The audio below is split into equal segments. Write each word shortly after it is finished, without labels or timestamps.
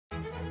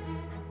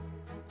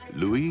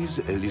Louise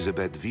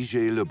Elisabeth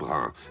Vigée Le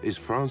Brun is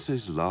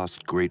France's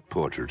last great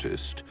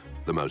portraitist,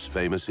 the most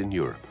famous in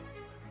Europe.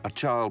 A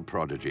child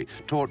prodigy,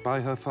 taught by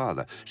her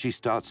father, she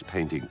starts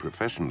painting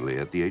professionally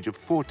at the age of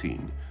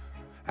 14.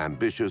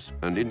 Ambitious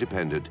and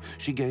independent,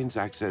 she gains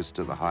access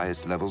to the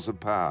highest levels of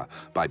power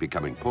by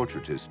becoming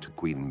portraitist to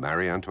Queen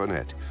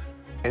Marie-Antoinette.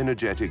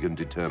 Energetic and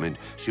determined,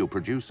 she'll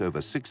produce over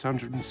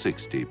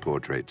 660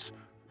 portraits.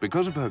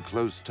 Because of her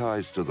close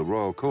ties to the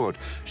royal court,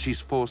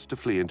 she's forced to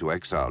flee into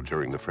exile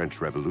during the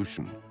French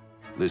Revolution.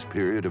 This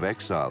period of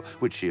exile,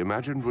 which she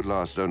imagined would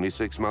last only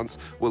 6 months,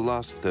 will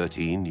last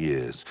 13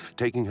 years,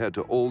 taking her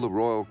to all the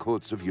royal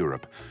courts of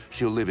Europe.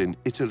 She'll live in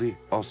Italy,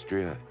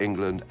 Austria,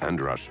 England, and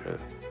Russia.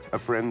 A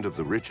friend of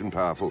the rich and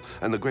powerful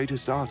and the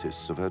greatest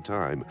artists of her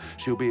time,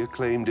 she'll be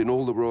acclaimed in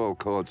all the royal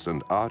courts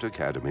and art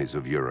academies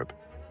of Europe.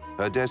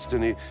 Her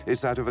destiny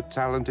is that of a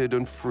talented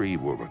and free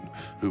woman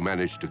who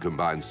managed to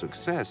combine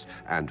success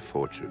and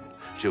fortune.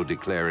 She'll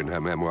declare in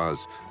her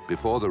memoirs,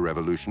 "Before the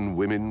revolution,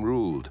 women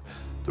ruled.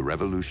 The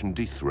revolution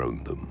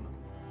dethroned them."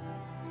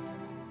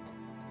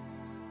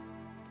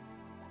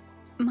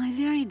 My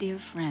very dear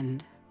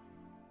friend,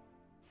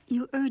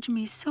 you urge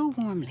me so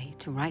warmly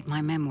to write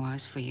my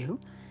memoirs for you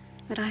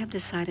that I have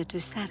decided to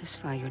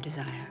satisfy your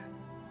desire.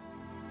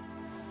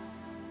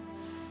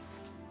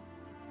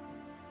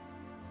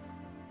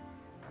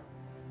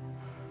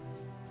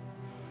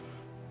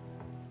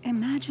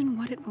 Imagine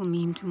what it will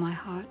mean to my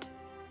heart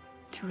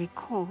to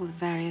recall the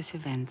various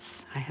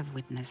events I have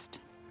witnessed.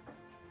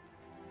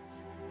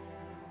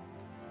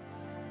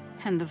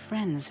 And the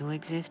friends who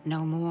exist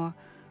no more,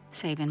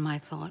 save in my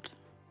thought.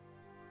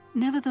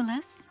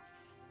 Nevertheless,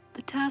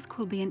 the task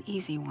will be an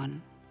easy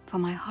one, for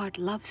my heart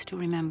loves to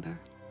remember.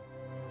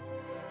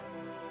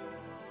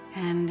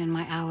 And in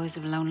my hours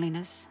of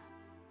loneliness,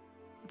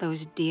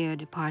 those dear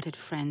departed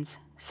friends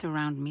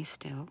surround me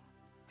still.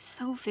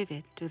 So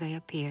vivid do they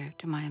appear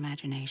to my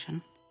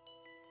imagination.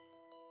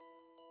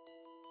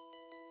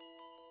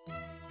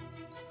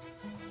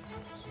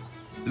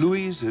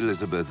 Louise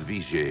Elisabeth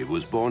Vigée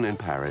was born in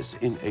Paris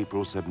in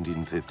April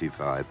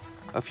 1755,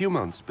 a few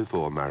months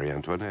before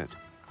Marie-Antoinette.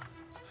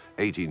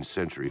 18th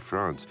century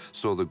France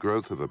saw the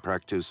growth of a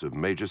practice of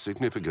major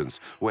significance,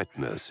 wet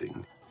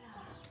nursing.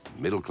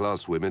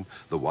 Middle-class women,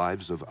 the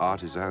wives of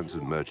artisans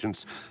and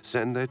merchants,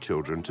 send their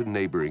children to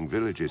neighboring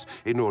villages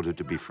in order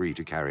to be free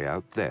to carry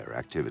out their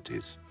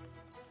activities.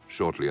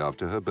 Shortly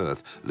after her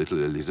birth, little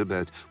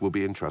Élisabeth will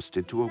be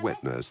entrusted to a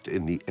wet nurse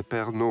in the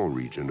Épernay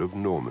region of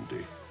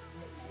Normandy.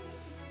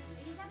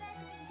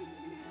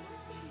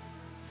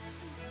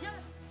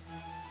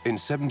 In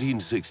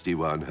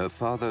 1761, her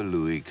father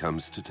Louis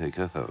comes to take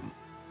her home.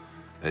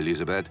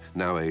 Élisabeth,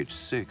 now aged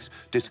 6,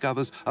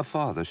 discovers a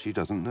father she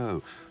doesn't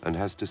know and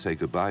has to say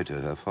goodbye to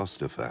her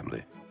foster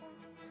family.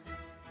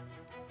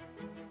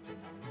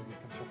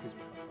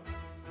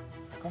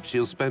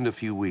 She'll spend a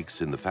few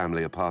weeks in the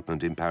family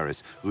apartment in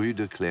Paris, Rue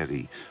de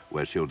Cléry,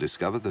 where she'll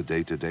discover the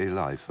day-to-day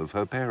life of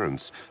her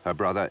parents, her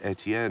brother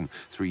Etienne,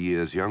 3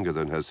 years younger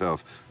than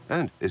herself,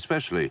 and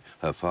especially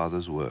her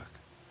father's work.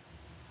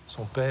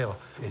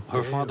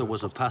 Her father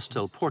was a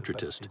pastel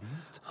portraitist,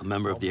 a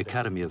member of the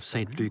Academy of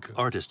St. Luc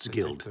Artists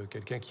Guild.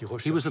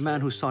 He was a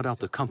man who sought out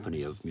the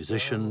company of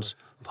musicians,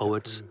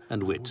 poets,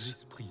 and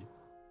wits.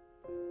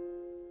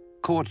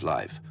 Court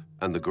life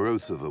and the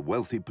growth of a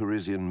wealthy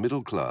Parisian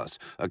middle class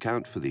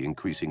account for the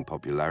increasing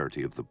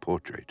popularity of the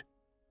portrait.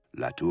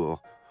 Latour,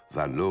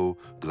 Van Loo,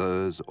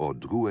 Greuze, or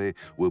Drouet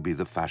will be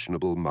the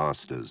fashionable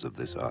masters of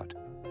this art.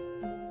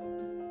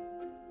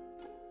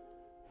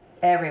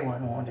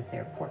 Everyone wanted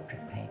their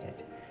portrait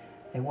painted.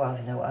 There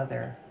was no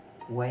other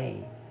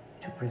way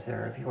to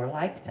preserve your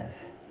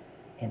likeness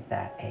in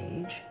that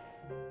age.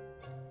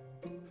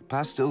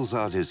 Pastels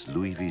artist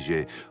Louis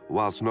Vigée,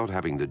 whilst not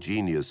having the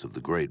genius of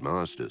the great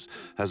masters,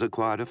 has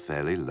acquired a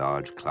fairly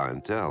large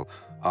clientele.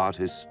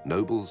 Artists,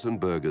 nobles, and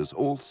burghers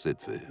all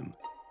sit for him.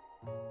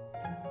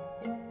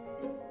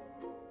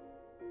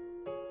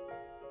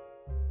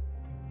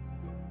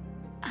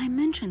 I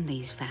mention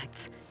these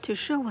facts to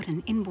show what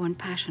an inborn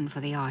passion for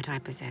the art I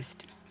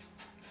possessed.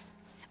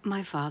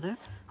 My father,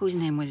 whose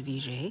name was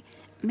Vigée,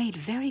 made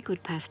very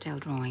good pastel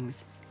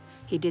drawings.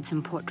 He did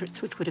some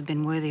portraits which would have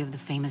been worthy of the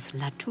famous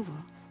Latour.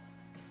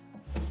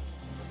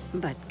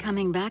 But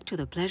coming back to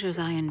the pleasures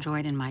I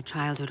enjoyed in my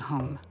childhood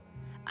home,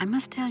 I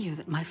must tell you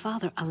that my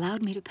father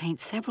allowed me to paint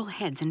several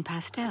heads in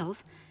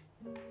pastels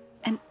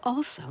and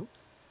also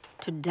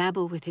to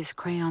dabble with his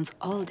crayons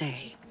all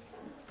day.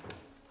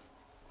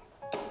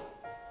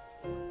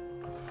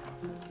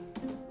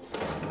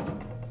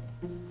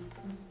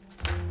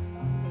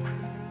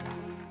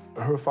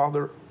 Her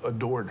father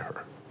adored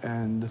her,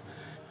 and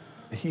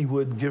he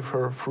would give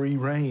her free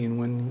rein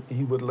when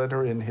he would let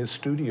her in his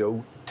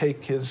studio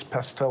take his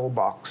pastel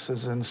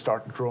boxes and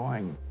start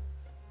drawing.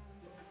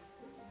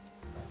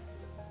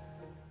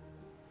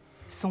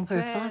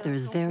 Her father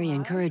is very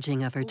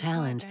encouraging of her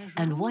talent,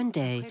 and one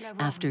day,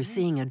 after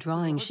seeing a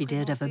drawing she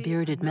did of a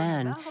bearded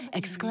man,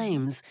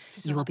 exclaims,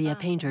 "You will be a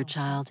painter,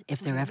 child,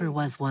 if there ever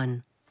was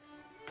one."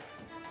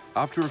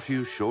 After a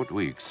few short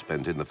weeks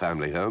spent in the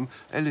family home,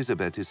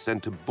 Elisabeth is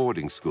sent to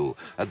boarding school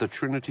at the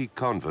Trinity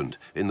Convent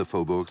in the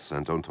Faubourg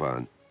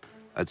Saint-Antoine.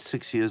 At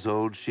 6 years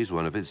old, she's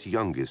one of its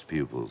youngest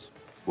pupils.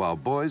 While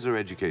boys are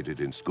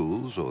educated in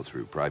schools or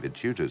through private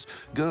tutors,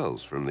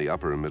 girls from the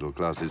upper and middle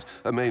classes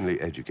are mainly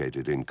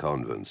educated in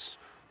convents.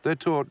 They're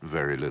taught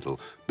very little: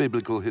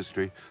 biblical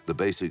history, the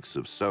basics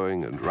of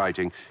sewing and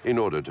writing, in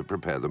order to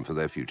prepare them for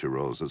their future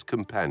roles as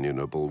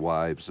companionable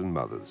wives and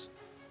mothers.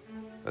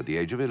 At the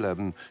age of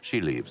 11, she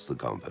leaves the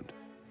convent.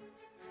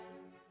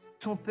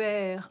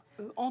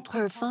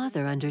 Her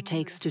father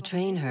undertakes to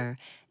train her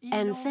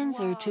and sends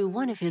her to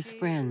one of his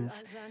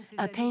friends,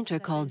 a painter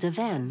called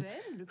Devenne,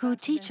 who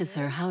teaches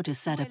her how to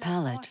set a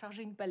palette.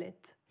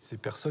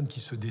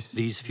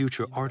 These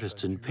future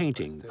artists in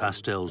painting,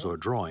 pastels, or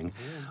drawing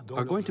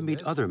are going to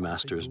meet other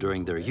masters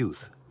during their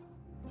youth.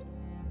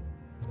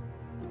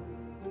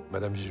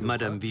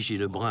 Madame Vigée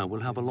Le Brun will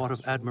have a lot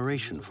of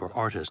admiration for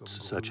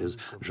artists such as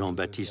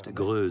Jean-Baptiste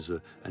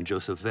Greuze and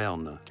Joseph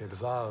Verne.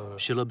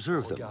 She'll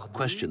observe them,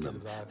 question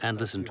them, and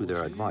listen to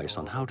their advice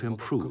on how to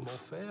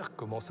improve.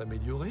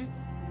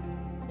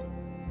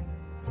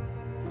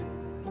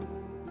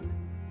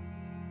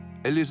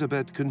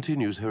 Elisabeth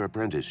continues her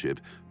apprenticeship,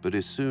 but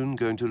is soon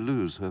going to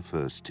lose her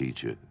first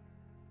teacher.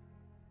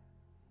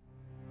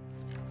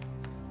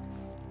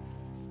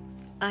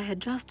 I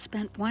had just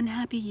spent one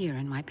happy year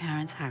in my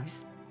parents'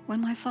 house when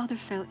my father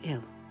fell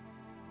ill.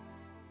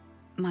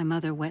 My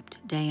mother wept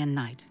day and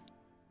night.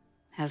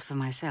 As for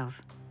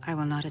myself, I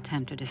will not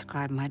attempt to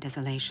describe my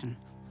desolation.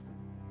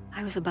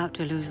 I was about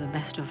to lose the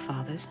best of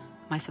fathers,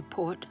 my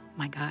support,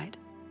 my guide,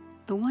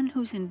 the one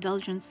whose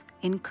indulgence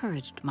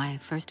encouraged my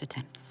first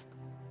attempts.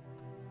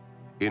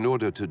 In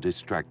order to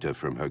distract her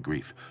from her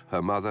grief,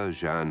 her mother,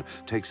 Jeanne,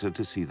 takes her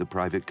to see the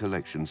private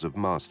collections of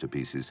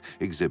masterpieces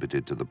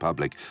exhibited to the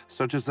public,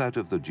 such as that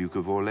of the Duke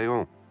of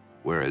Orléans,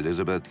 where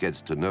Elisabeth gets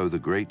to know the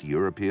great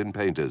European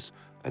painters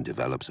and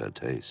develops her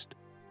taste.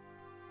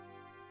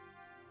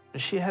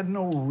 She had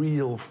no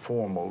real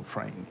formal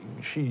training.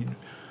 She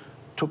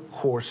took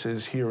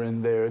courses here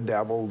and there,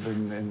 dabbled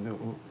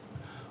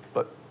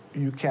but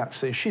you can't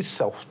say she's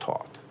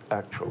self-taught,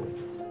 actually.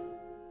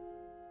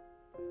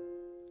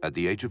 At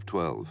the age of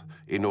 12,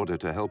 in order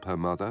to help her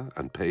mother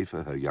and pay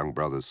for her young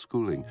brother's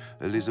schooling,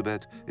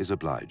 Elisabeth is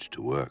obliged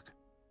to work.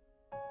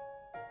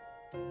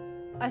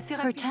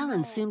 Her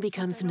talent soon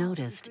becomes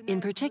noticed,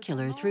 in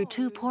particular through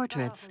two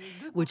portraits,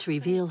 which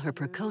reveal her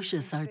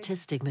precocious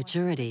artistic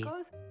maturity.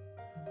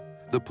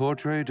 The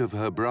portrait of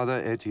her brother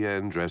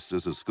Etienne dressed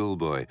as a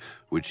schoolboy,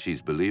 which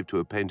she's believed to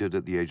have painted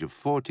at the age of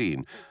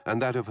 14,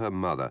 and that of her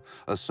mother,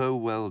 are so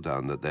well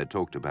done that they're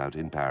talked about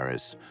in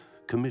Paris.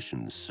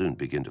 Commissions soon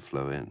begin to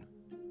flow in.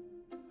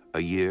 A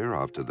year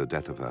after the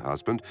death of her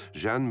husband,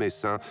 Jeanne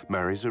Messin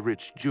marries a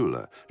rich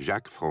jeweler,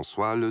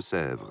 Jacques-François Le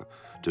Sèvre,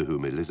 to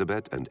whom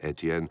Elisabeth and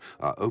Etienne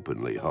are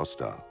openly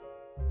hostile.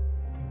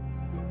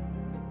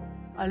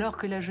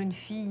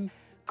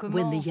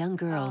 When the young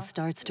girl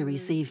starts to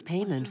receive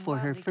payment for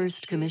her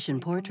first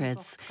commission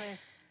portraits,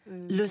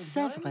 Le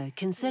Sèvre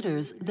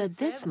considers that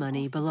this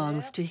money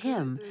belongs to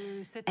him,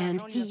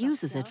 and he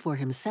uses it for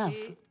himself.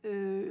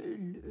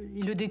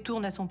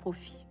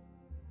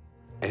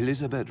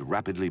 Elisabeth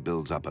rapidly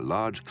builds up a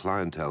large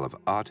clientele of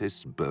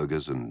artists,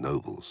 burghers, and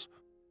nobles.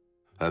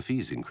 Her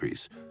fees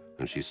increase,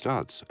 and she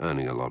starts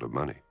earning a lot of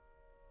money.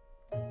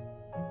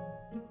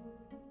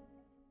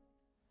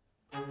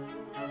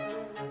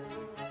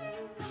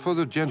 For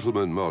the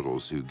gentleman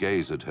models who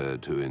gaze at her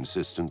too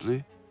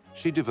insistently,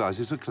 she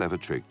devises a clever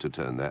trick to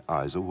turn their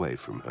eyes away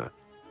from her.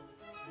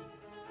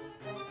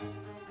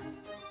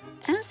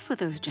 As for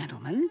those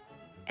gentlemen,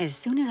 as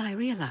soon as I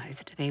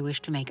realized they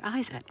wished to make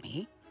eyes at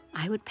me,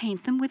 I would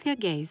paint them with their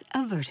gaze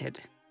averted,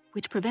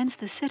 which prevents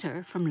the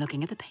sitter from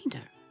looking at the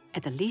painter.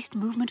 At the least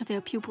movement of their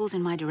pupils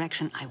in my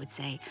direction, I would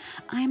say,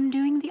 "I'm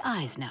doing the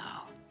eyes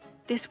now."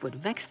 This would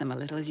vex them a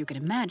little, as you can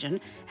imagine,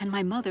 and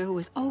my mother, who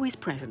was always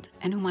present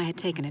and whom I had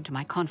taken into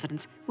my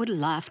confidence, would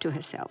laugh to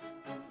herself.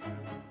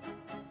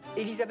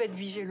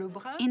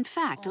 In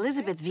fact,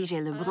 Élisabeth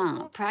Vigée Le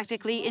Brun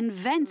practically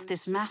invents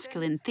this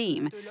masculine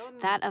theme,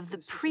 that of the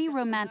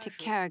pre-romantic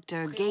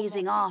character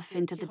gazing off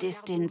into the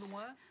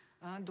distance,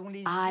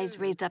 eyes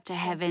raised up to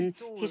heaven,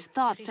 his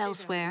thoughts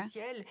elsewhere.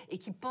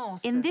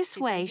 In this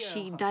way,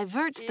 she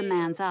diverts the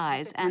man's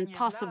eyes and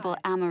possible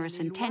amorous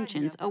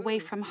intentions away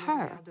from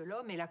her.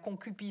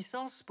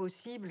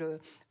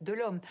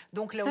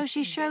 So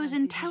she shows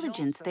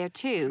intelligence there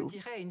too,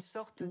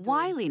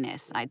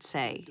 wiliness, I'd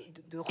say,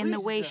 in the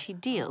way she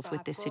deals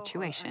with this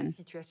situation.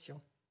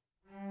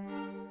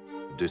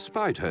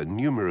 Despite her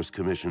numerous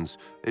commissions,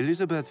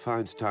 Elisabeth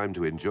finds time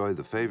to enjoy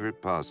the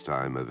favorite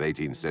pastime of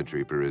 18th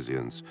century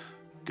Parisians,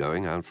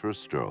 going out for a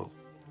stroll.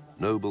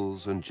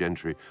 Nobles and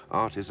gentry,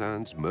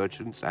 artisans,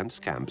 merchants, and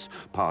scamps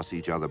pass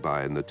each other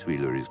by in the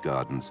Tuileries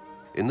gardens,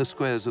 in the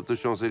squares of the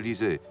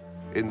Champs-Élysées,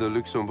 in the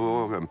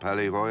Luxembourg and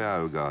Palais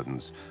Royal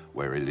gardens,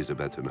 where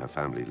Elisabeth and her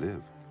family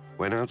live.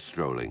 When out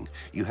strolling,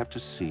 you have to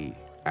see,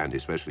 and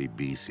especially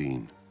be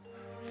seen.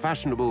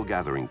 Fashionable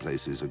gathering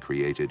places are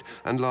created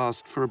and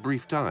last for a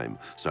brief time,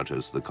 such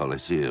as the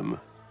Colosseum.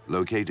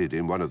 Located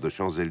in one of the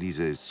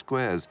Champs-Élysées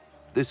squares,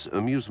 this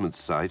amusement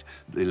site,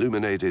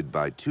 illuminated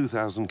by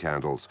 2,000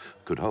 candles,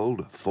 could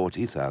hold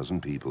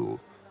 40,000 people.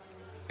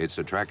 Its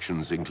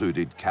attractions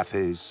included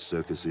cafes,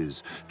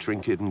 circuses,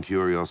 trinket and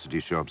curiosity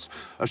shops,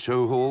 a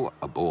show hall,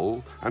 a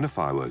ball, and a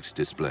fireworks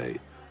display.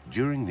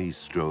 During these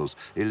strolls,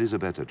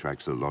 Elisabeth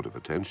attracts a lot of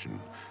attention.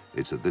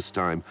 It's at this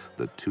time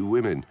that two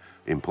women,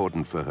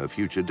 important for her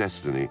future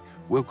destiny,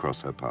 will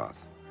cross her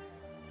path.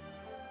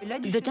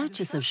 The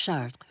Duchess of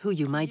Chartres, who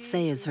you might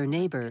say is her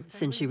neighbor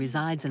since she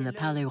resides in the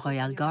Palais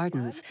Royal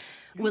Gardens,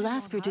 will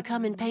ask her to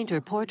come and paint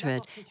her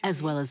portrait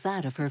as well as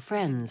that of her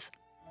friends.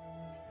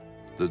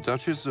 The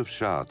Duchess of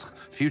Chartres,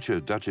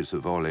 future Duchess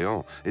of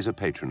Orléans, is a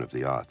patron of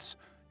the arts.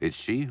 It's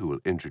she who will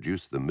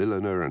introduce the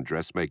milliner and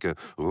dressmaker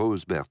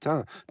Rose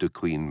Bertin to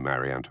Queen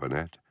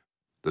Marie-Antoinette.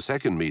 The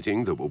second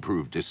meeting that will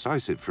prove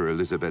decisive for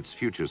Elisabeth's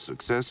future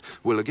success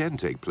will again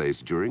take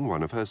place during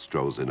one of her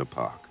strolls in a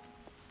park.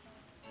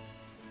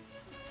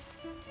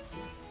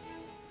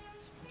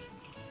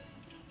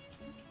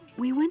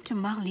 We went to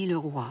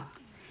Marly-le-Roi,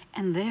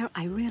 and there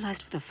I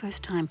realized for the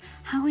first time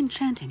how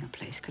enchanting a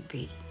place could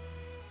be.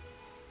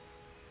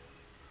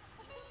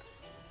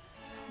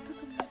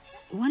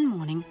 One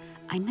morning,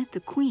 I met the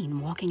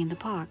Queen walking in the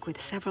park with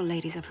several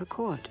ladies of her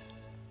court.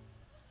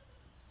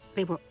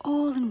 They were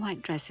all in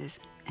white dresses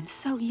and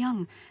so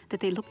young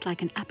that they looked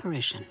like an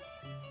apparition.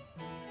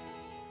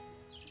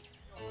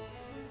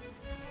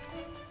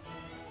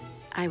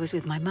 I was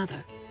with my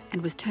mother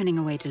and was turning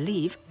away to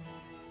leave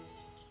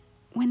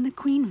when the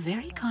Queen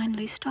very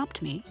kindly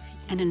stopped me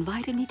and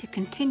invited me to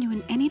continue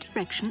in any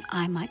direction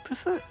I might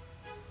prefer.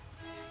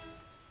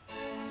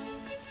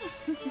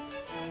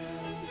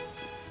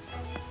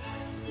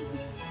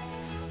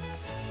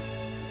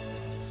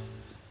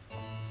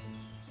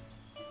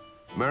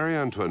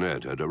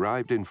 Marie-Antoinette had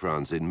arrived in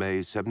France in May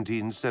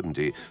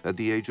 1770 at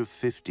the age of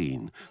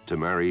 15 to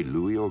marry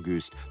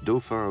Louis-Auguste,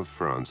 Dauphin of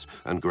France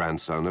and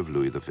grandson of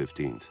Louis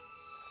XV.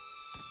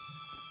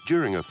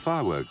 During a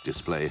firework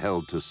display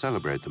held to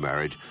celebrate the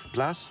marriage,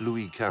 Place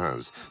Louis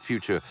XV,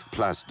 future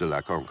Place de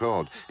la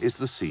Concorde, is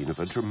the scene of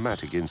a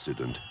dramatic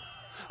incident.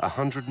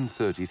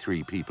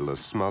 133 people are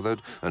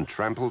smothered and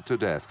trampled to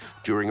death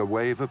during a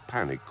wave of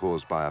panic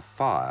caused by a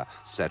fire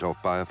set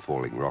off by a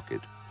falling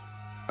rocket.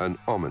 An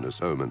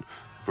ominous omen,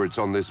 for it's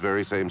on this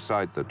very same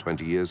site that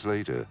 20 years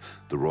later,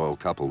 the royal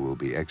couple will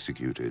be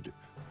executed.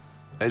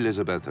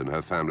 Elisabeth and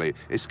her family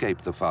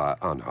escaped the fire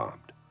unharmed.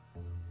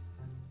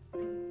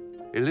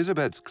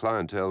 Elisabeth's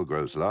clientele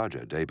grows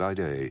larger day by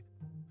day,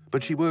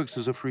 but she works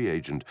as a free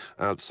agent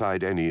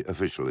outside any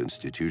official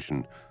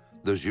institution.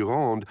 The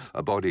Gironde,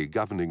 a body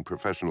governing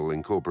professional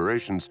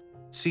incorporations,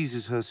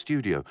 seizes her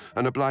studio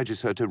and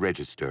obliges her to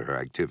register her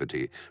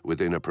activity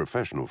within a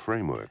professional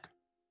framework.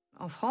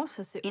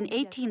 In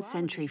 18th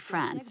century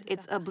France,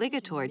 it's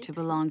obligatory to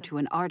belong to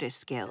an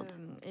artists' guild.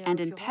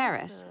 And in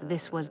Paris,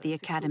 this was the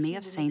Academy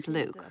of St.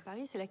 Luke.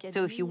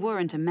 So if you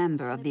weren't a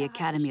member of the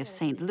Academy of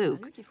St.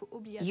 Luke,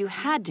 you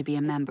had to be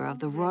a member of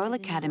the Royal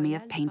Academy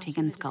of Painting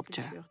and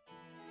Sculpture.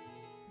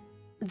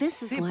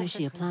 This is why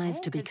she applies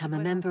to become a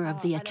member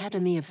of the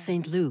Academy of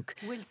St. Luke,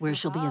 where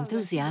she'll be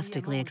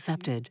enthusiastically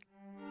accepted.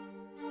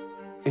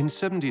 In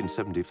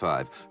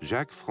 1775,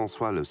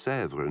 Jacques-François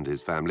Lesèvre and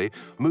his family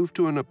moved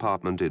to an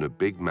apartment in a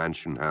big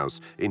mansion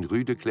house in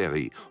Rue de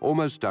Cléry,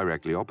 almost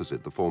directly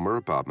opposite the former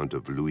apartment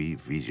of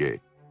Louise Vigée.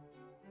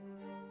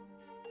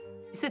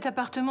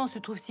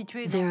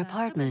 Their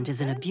apartment is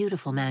in a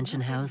beautiful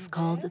mansion house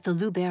called the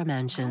Loubert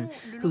Mansion,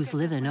 whose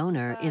live-in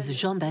owner is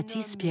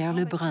Jean-Baptiste Pierre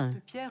Le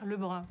Brun.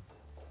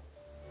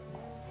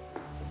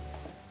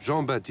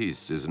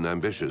 Jean-Baptiste is an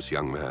ambitious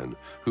young man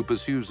who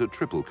pursues a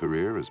triple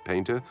career as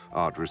painter,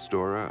 art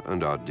restorer,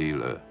 and art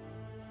dealer.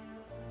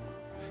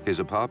 His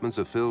apartments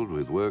are filled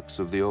with works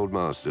of the old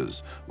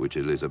masters, which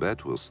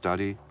Elisabeth will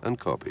study and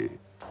copy.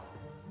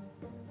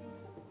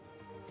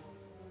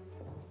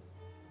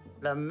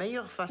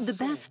 The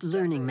best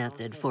learning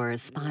method for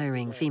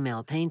aspiring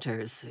female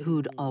painters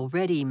who'd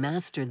already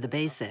mastered the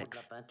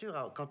basics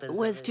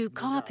was to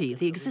copy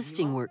the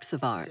existing works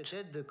of art.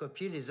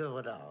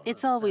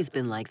 It's always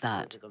been like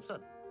that.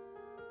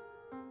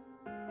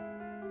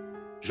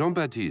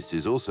 Jean-Baptiste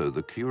is also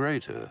the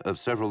curator of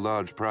several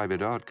large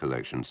private art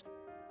collections,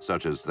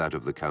 such as that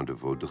of the Count of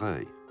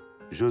Vaudreuil.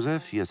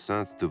 Joseph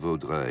Hyacinthe de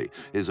Vaudreuil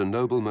is a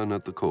nobleman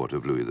at the court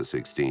of Louis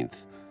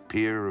XVI.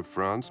 Peer of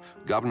France,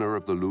 governor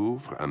of the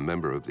Louvre, and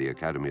member of the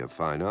Academy of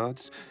Fine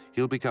Arts,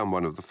 he'll become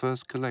one of the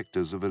first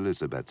collectors of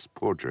Elisabeth's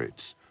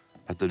portraits.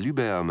 At the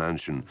Loubert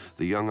mansion,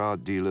 the young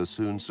art dealer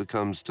soon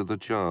succumbs to the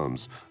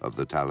charms of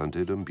the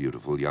talented and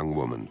beautiful young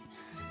woman.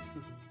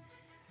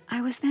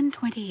 I was then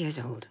 20 years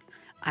old.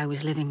 I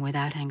was living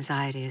without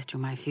anxiety as to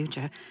my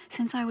future,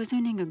 since I was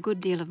earning a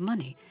good deal of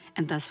money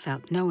and thus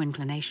felt no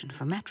inclination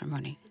for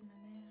matrimony.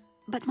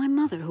 But my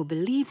mother, who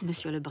believed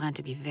Monsieur Le Brun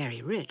to be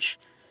very rich,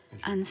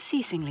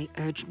 unceasingly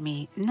urged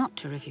me not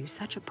to refuse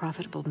such a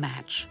profitable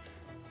match,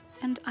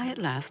 and I at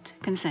last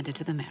consented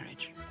to the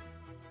marriage.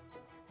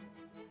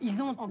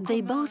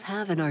 They both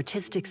have an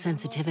artistic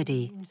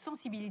sensitivity.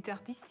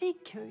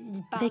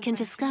 They can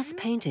discuss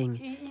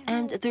painting,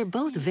 and they're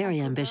both very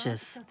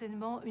ambitious.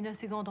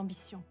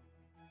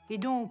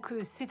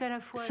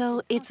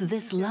 So it's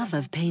this love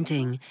of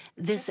painting,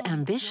 this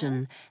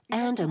ambition,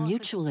 and a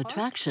mutual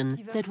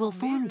attraction that will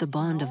form the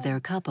bond of their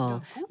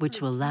couple,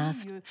 which will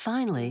last,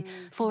 finally,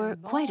 for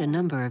quite a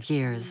number of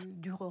years.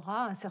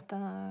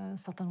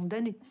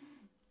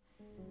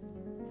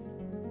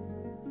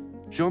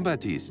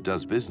 Jean-Baptiste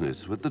does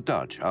business with the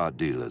Dutch art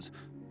dealers,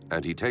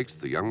 and he takes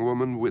the young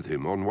woman with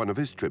him on one of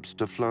his trips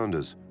to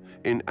Flanders.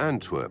 In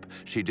Antwerp,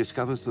 she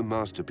discovers the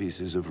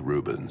masterpieces of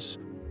Rubens.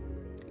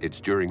 It's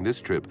during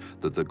this trip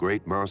that the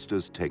great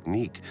master's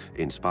technique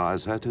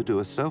inspires her to do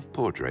a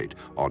self-portrait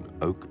on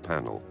oak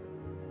panel.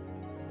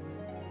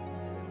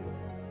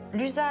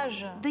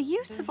 The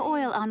use of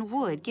oil on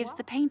wood gives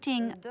the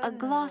painting a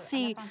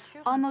glossy,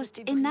 almost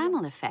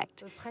enamel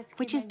effect,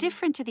 which is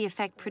different to the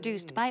effect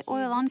produced by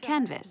oil on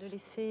canvas.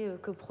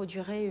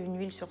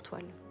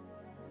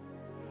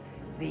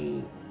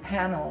 The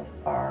panels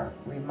are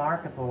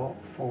remarkable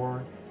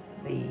for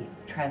the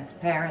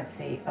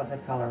transparency of the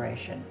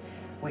coloration,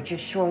 which is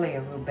surely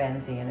a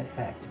Rubensian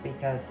effect,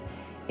 because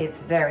it's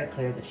very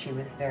clear that she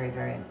was very,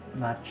 very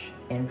much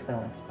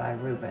influenced by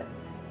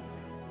Rubens.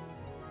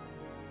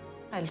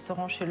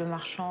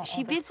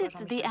 She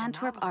visits the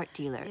Antwerp art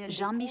dealer,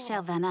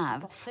 Jean-Michel Van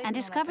Ave, and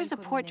discovers a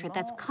portrait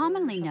that's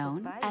commonly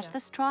known as the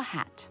straw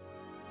hat.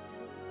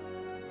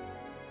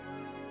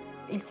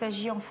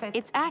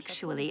 It's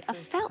actually a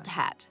felt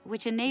hat,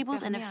 which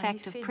enables an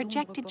effect of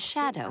projected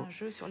shadow,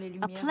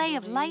 a play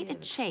of light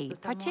and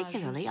shade,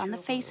 particularly on the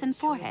face and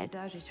forehead.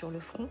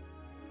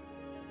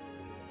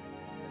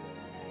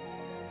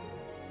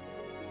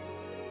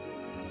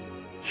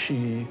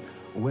 She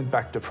went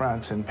back to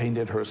France and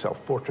painted her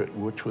self-portrait,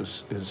 which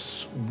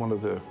is one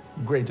of the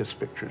greatest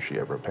pictures she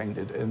ever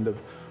painted, and the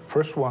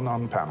first one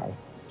on panel.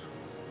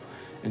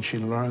 And she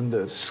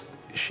learned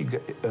she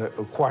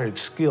acquired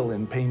skill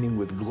in painting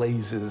with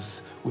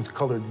glazes, with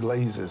colored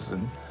glazes,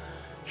 and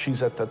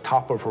she's at the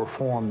top of her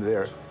form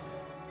there.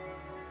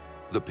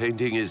 The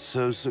painting is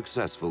so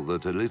successful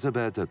that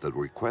Elisabeth, at the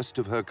request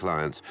of her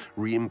clients,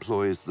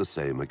 re-employs the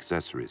same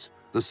accessories.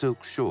 The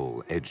silk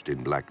shawl edged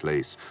in black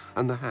lace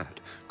and the hat,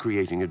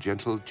 creating a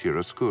gentle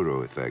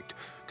chiaroscuro effect,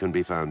 can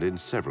be found in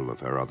several of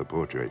her other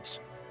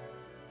portraits.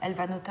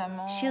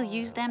 She'll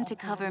use them to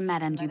cover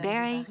Madame du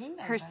Barry,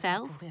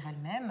 herself,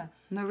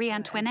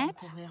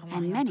 Marie-Antoinette,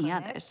 and many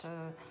others.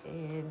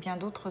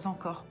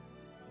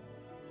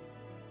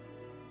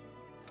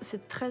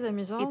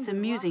 It's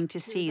amusing to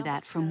see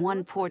that from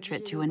one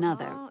portrait to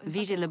another,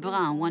 Vigée Le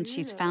Brun, once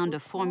she's found a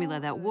formula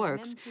that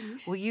works,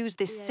 will use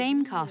this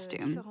same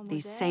costume,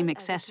 these same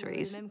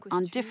accessories,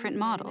 on different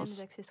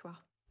models.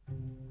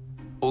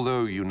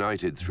 Although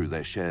united through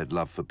their shared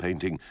love for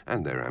painting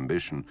and their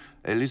ambition,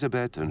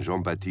 Elisabeth and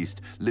Jean-Baptiste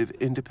live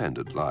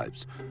independent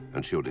lives,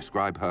 and she'll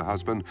describe her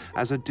husband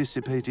as a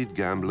dissipated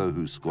gambler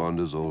who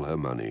squanders all her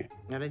money.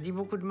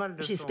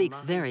 She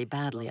speaks very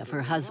badly of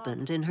her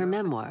husband in her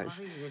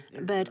memoirs,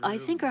 but I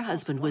think her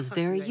husband was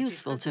very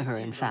useful to her,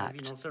 in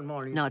fact,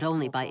 not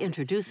only by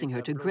introducing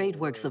her to great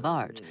works of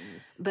art,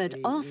 but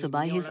also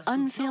by his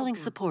unfailing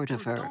support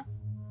of her.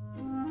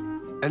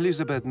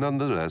 Elisabeth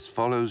nonetheless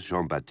follows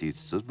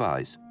Jean-Baptiste's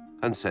advice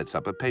and sets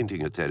up a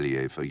painting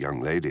atelier for young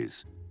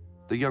ladies.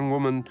 The young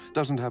woman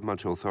doesn't have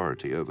much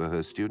authority over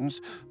her students,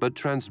 but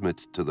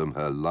transmits to them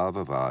her love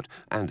of art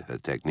and her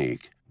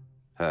technique.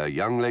 Her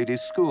young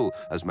ladies' school,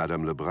 as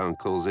Madame Le Brun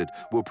calls it,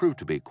 will prove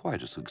to be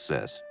quite a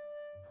success.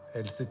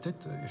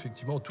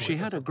 She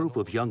had a group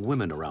of young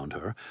women around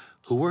her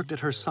who worked at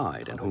her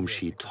side and whom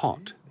she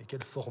taught.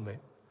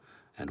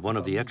 And one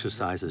of the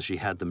exercises she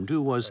had them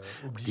do was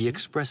the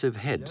expressive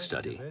head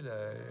study.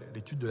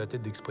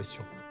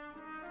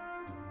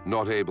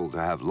 Not able to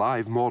have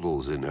live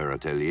models in her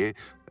atelier,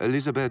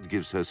 Elisabeth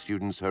gives her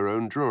students her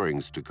own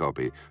drawings to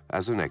copy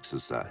as an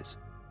exercise.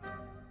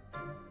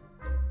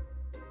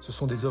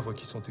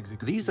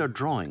 These are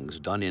drawings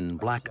done in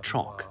black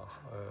chalk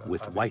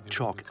with white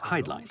chalk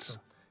highlights.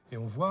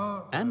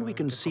 And we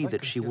can see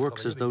that she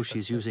works as though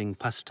she's using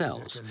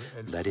pastels.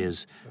 That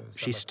is,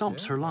 she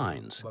stomps her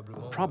lines,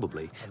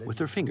 probably with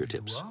her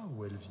fingertips.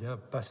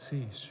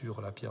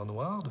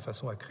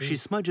 She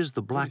smudges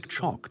the black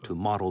chalk to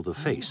model the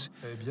face,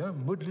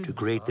 to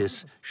create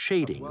this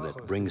shading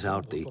that brings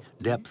out the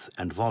depth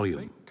and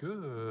volume.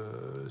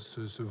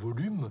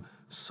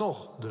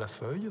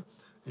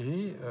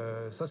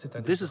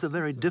 This is a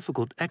very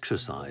difficult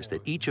exercise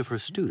that each of her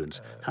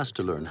students has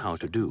to learn how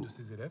to do.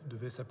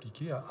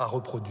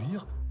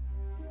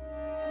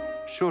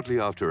 Shortly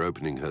after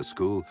opening her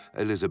school,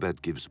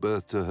 Elisabeth gives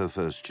birth to her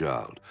first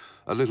child,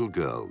 a little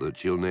girl that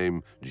she'll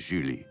name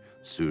Julie,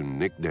 soon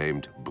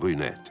nicknamed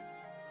Brunette.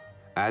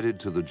 Added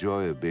to the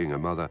joy of being a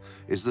mother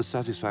is the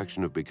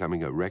satisfaction of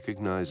becoming a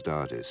recognized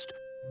artist,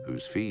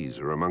 whose fees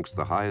are amongst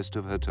the highest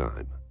of her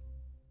time.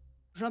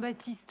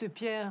 Jean-Baptiste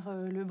Pierre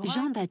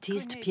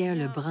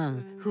Le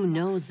Brun, who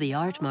knows the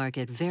art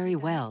market very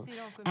well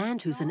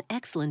and who's an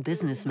excellent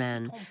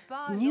businessman,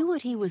 knew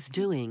what he was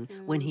doing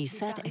when he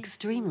set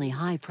extremely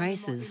high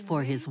prices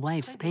for his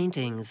wife's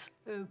paintings.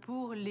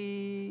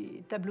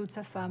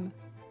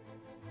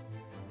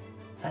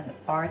 An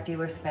art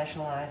dealer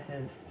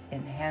specializes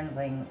in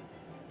handling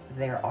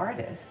their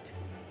artist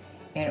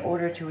in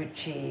order to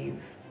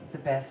achieve the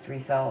best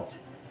result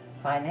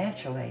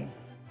financially.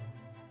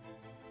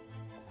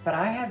 But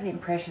I have the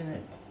impression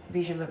that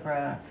Vigée Le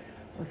Brun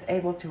was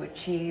able to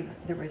achieve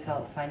the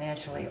result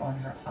financially on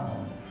her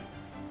own.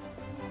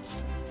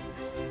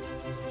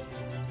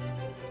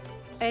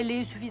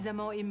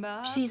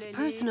 She's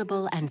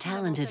personable and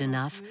talented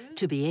enough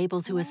to be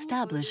able to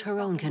establish her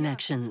own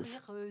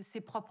connections.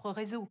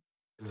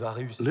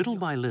 Little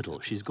by little,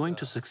 she's going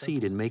to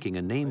succeed in making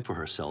a name for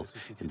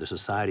herself in the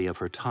society of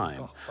her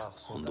time,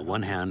 on the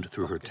one hand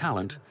through her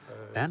talent,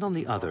 and on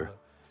the other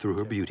through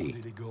her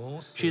beauty.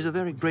 She's a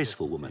very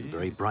graceful woman,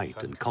 very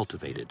bright and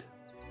cultivated.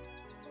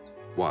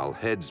 While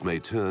heads may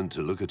turn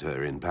to look at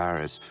her in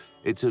Paris,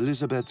 it's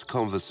Elisabeth's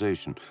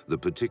conversation that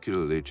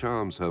particularly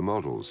charms her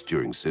models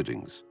during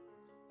sittings.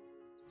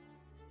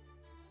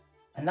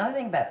 Another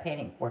thing about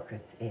painting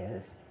portraits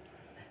is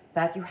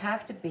that you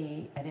have to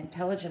be an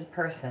intelligent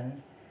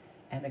person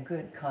and a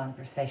good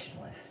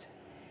conversationalist.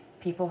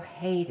 People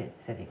hated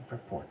sitting for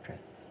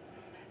portraits.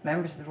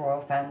 Members of the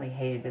royal family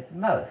hated it the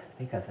most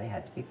because they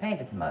had to be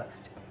painted the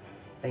most.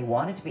 They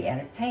wanted to be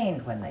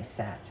entertained when they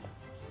sat.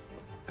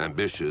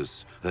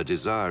 Ambitious, her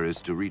desire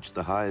is to reach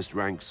the highest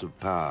ranks of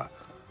power,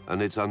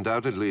 and it's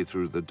undoubtedly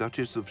through the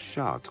Duchess of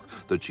Chartres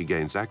that she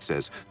gains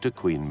access to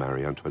Queen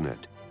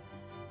Marie-Antoinette.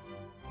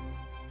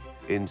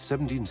 In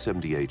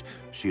 1778,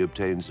 she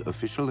obtains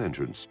official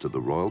entrance to the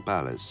royal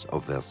palace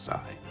of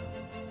Versailles.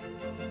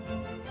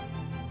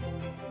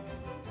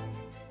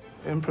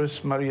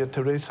 Empress Maria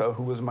Theresa,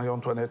 who was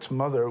Marie-Antoinette's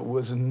mother,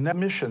 was in a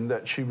mission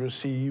that she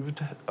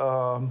received.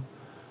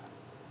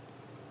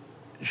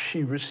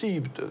 She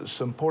received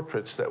some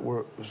portraits that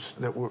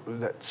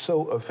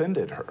so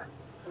offended her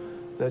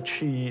that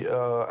she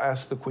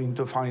asked the Queen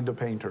to find a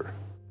painter.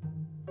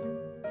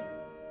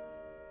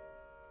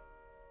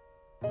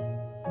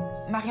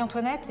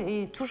 Marie-Antoinette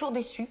est toujours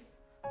déçue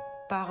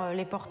par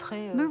les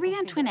portraits.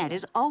 Marie-Antoinette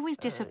is always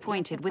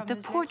disappointed with the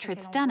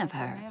portraits done of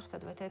her.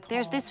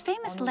 There's this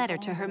famous letter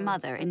to her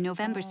mother in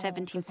November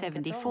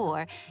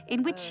 1774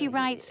 in which she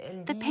writes,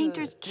 "The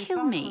painters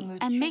kill me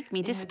and make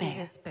me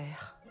despair."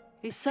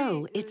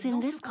 So it's in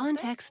this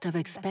context of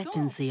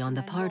expectancy on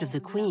the part of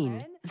the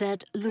Queen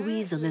that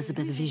Louise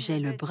Elisabeth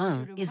Vigée Le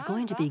Brun is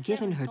going to be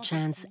given her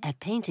chance at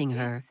painting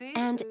her,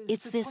 and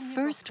it's this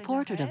first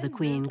portrait of the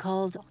Queen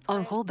called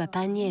En robe à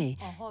panier,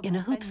 in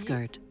a hoop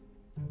skirt.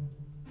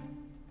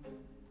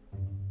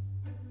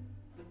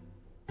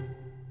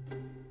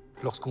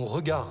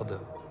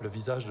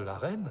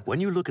 When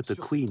you look at the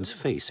Queen's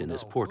face in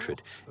this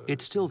portrait,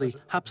 it's still the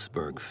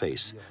Habsburg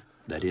face.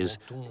 That is,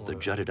 the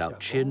jutted-out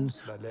chin,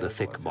 the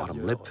thick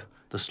bottom lip,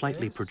 the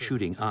slightly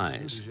protruding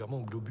eyes.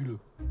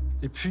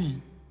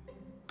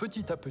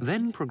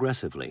 Then,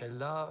 progressively,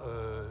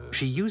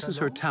 she uses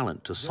her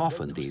talent to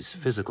soften these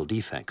physical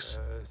defects,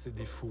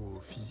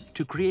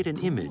 to create an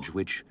image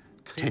which,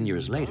 10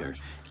 years later,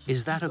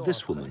 is that of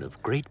this woman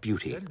of great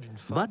beauty,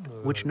 but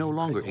which no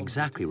longer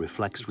exactly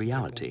reflects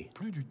reality.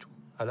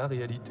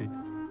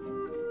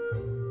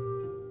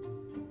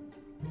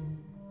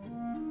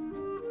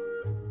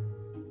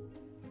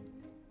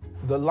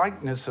 The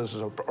likenesses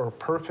are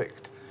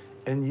perfect,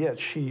 and yet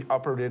she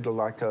operated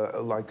like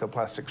a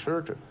plastic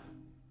surgeon.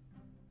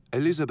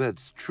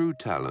 Elisabeth's true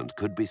talent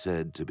could be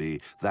said to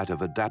be that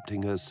of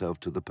adapting herself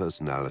to the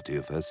personality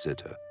of her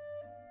sitter.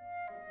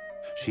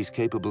 She's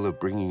capable of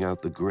bringing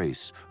out the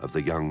grace of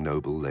the young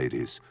noble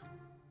ladies,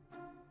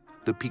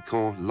 the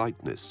piquant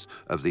lightness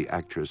of the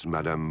actress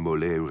Madame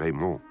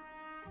Molé-Raymond,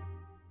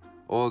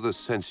 or the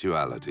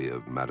sensuality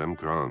of Madame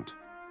Grant,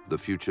 the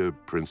future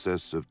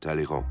Princess of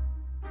Talleyrand.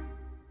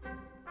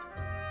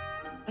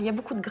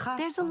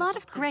 There's a lot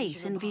of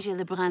grace in Vigée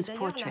Le Brun's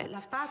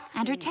portraits,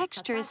 and her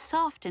texture is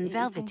soft and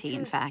velvety,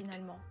 in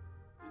fact.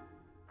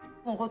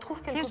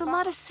 There's a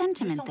lot of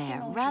sentiment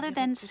there, rather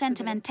than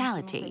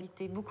sentimentality.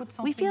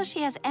 We feel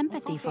she has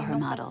empathy for her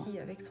model.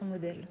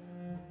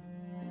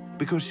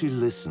 Because she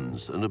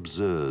listens and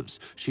observes,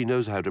 she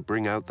knows how to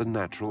bring out the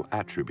natural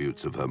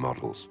attributes of her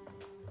models.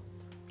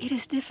 It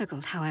is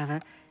difficult, however,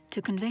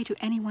 to convey to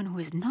anyone who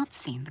has not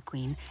seen the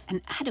Queen an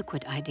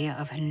adequate idea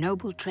of her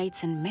noble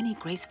traits and many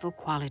graceful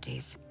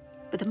qualities.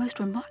 But the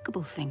most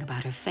remarkable thing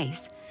about her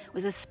face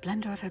was the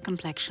splendor of her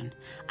complexion.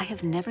 I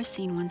have never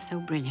seen one so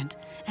brilliant,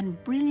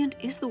 and brilliant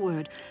is the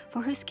word,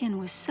 for her skin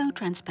was so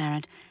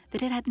transparent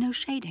that it had no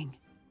shading.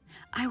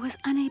 I was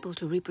unable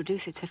to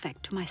reproduce its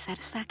effect to my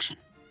satisfaction.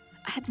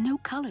 I had no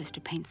colors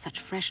to paint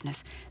such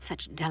freshness,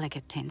 such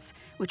delicate tints,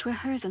 which were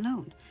hers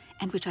alone,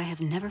 and which I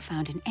have never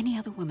found in any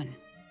other woman.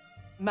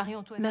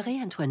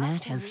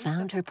 Marie-Antoinette has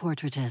found her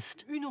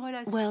portraitist.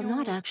 While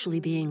not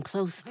actually being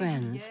close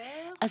friends,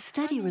 a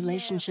steady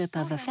relationship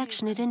of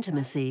affectionate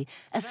intimacy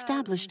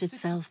established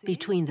itself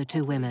between the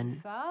two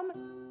women.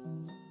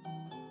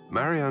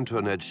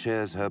 Marie-Antoinette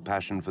shares her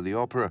passion for the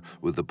opera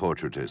with the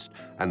portraitist,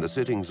 and the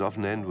sittings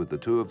often end with the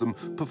two of them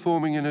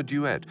performing in a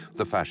duet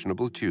the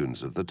fashionable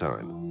tunes of the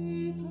time.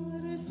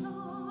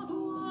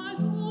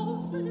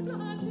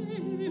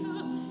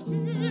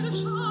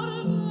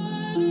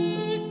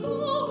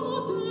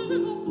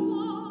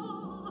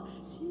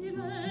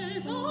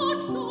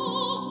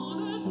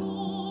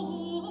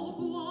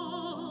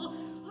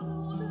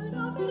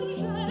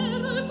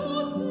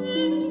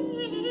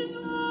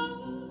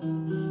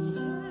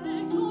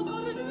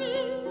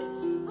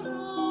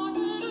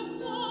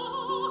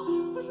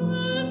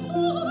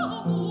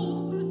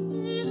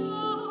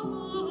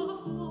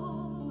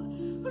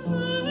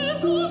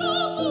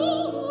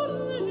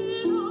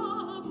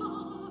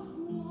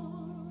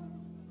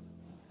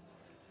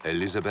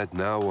 Elisabeth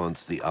now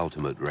wants the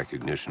ultimate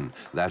recognition,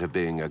 that of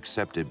being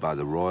accepted by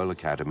the Royal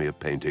Academy of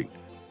Painting.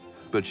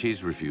 But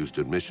she's refused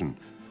admission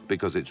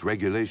because its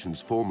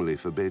regulations formally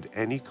forbid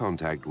any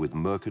contact with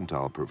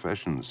mercantile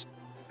professions,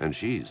 and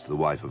she's the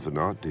wife of an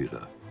art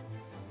dealer.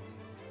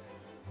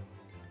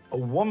 A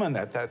woman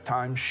at that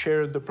time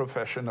shared the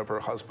profession of her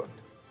husband.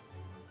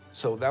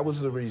 So that was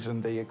the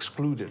reason they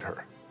excluded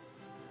her.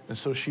 And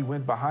so she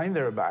went behind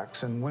their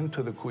backs and went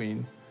to the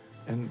Queen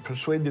and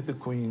persuaded the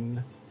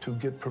Queen to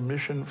get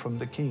permission from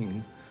the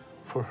King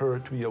for her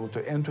to be able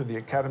to enter the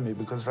Academy,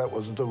 because that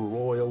was the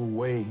royal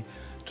way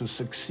to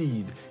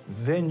succeed.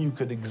 Then you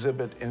could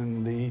exhibit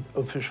in the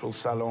official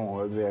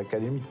salon of the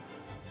Academy.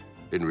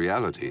 In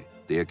reality,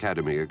 the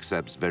Academy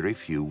accepts very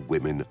few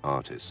women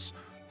artists.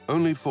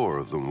 Only 4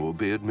 of them will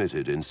be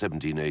admitted in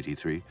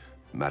 1783,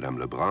 Madame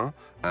Le Brun,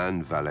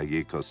 Anne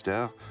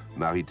Vallier-Coster,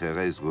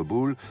 Marie-Thérèse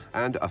Reboul,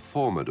 and a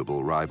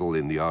formidable rival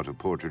in the art of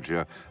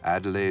portraiture,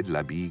 Adelaide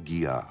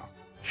Labille-Guiard.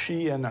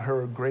 She and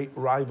her great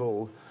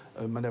rival,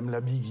 Madame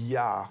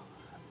Labille-Guiard,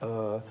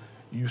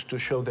 used to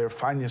show their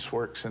finest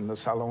works in the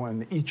salon,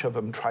 and each of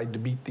them tried to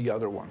beat the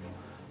other one.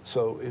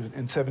 So in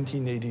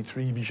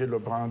 1783, Vigée Le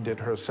Brun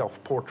did her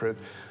self-portrait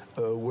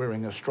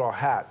wearing a straw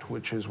hat,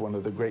 which is one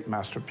of the great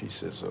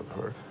masterpieces of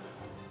her.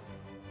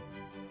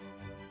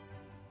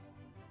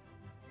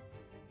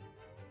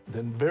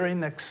 The very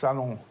next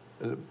salon,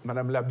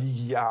 Madame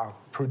Labille-Guiard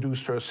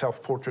produced her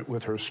self-portrait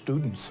with her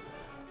students.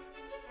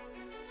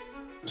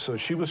 So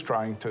she was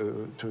trying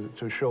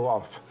to show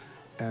off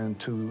and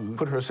to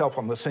put herself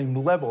on the same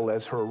level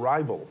as her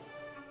rival.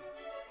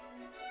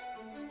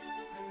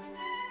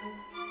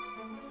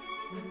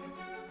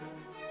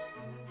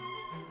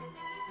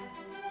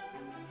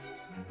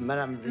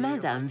 Madame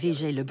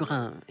Vigée Le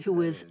Brun, who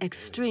was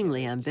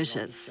extremely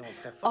ambitious,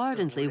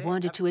 ardently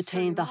wanted to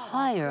attain the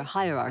higher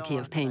hierarchy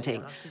of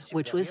painting,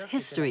 which was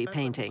history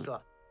painting.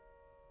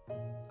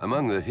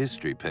 Among the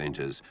history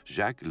painters,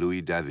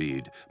 Jacques-Louis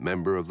David,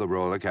 member of the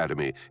Royal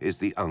Academy, is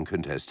the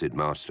uncontested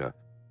master.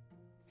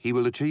 He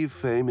will achieve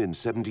fame in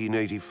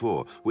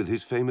 1784 with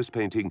his famous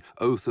painting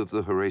Oath of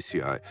the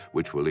Horatii,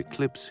 which will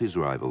eclipse his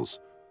rivals.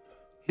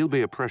 He'll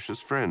be a precious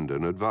friend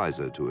and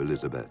advisor to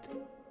Elizabeth.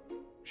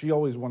 She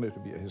always wanted to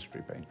be a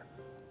history painter.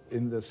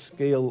 In the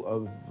scale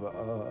of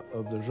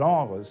the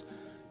genres,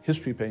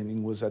 history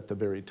painting was at the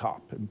very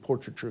top, and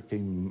portraiture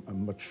came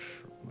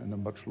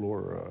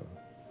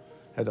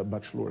had a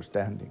much lower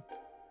standing.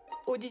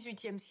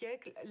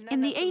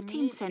 In the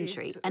 18th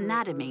century,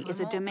 anatomy is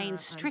a domain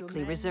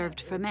strictly reserved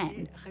for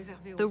men.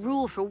 The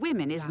rule for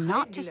women is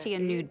not to see a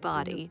nude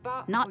body,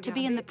 not to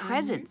be in the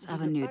presence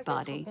of a nude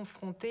body.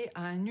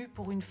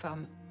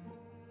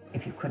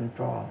 If you couldn't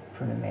draw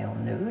from a male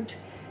nude,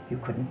 you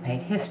couldn't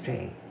paint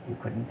history, you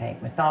couldn't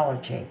paint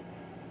mythology.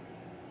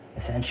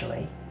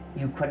 Essentially,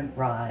 you couldn't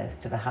rise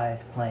to the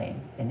highest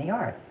plane in the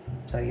arts,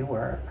 so you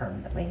were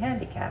permanently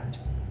handicapped.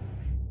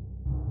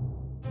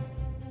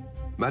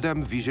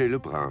 Madame Vigée Le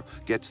Brun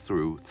gets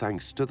through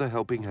thanks to the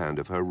helping hand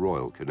of her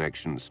royal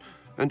connections,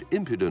 and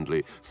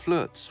impudently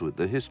flirts with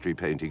the history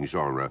painting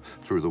genre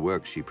through the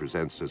work she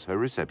presents as her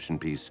reception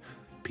piece,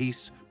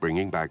 Peace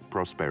Bringing Back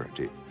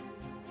Prosperity.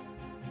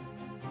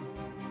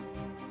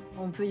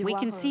 We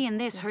can see in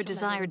this her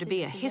desire to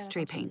be a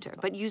history painter,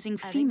 but using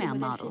female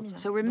models,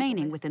 so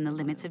remaining within the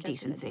limits of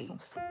decency.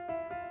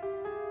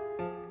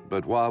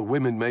 But while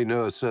women may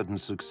know a certain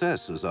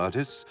success as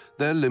artists,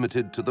 they're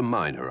limited to the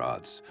minor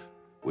arts,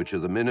 which are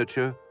the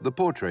miniature, the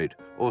portrait,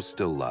 or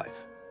still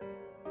life.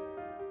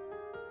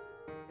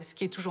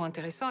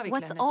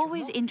 What's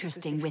always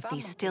interesting with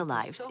these still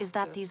lifes is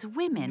that these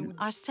women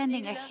are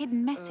sending a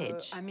hidden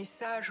message.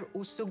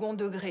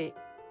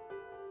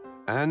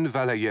 Anne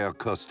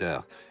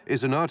Vallier-Coster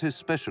is an artist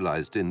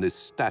specialized in this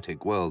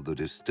static world that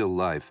is still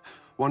life,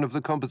 one of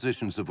the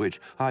compositions of which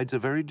hides a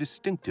very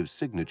distinctive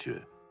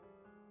signature.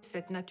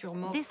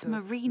 This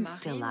marine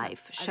still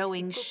life,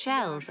 showing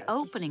shells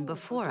opening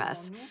before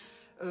us,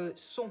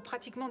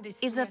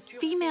 is a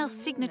female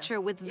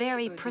signature with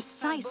very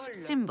precise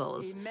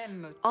symbols,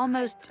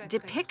 almost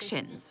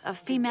depictions of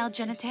female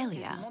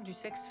genitalia.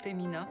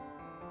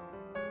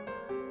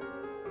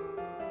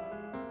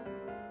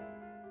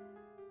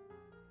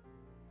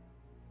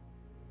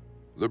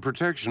 The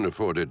protection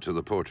afforded to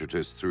the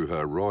portraitist through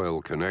her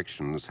royal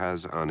connections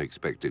has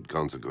unexpected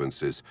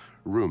consequences.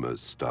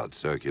 Rumors start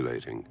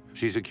circulating.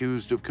 She's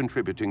accused of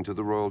contributing to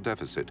the royal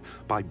deficit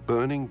by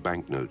burning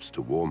banknotes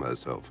to warm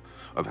herself,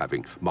 of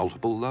having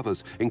multiple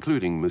lovers,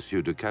 including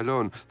Monsieur de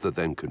Calonne, the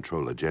then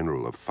Controller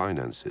General of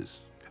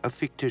Finances. A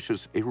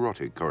fictitious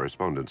erotic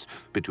correspondence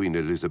between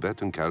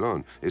Elisabeth and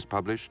Calonne is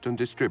published and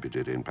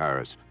distributed in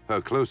Paris.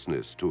 Her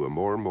closeness to a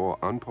more and more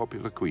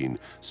unpopular queen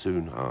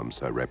soon harms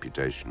her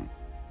reputation.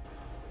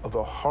 Of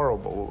a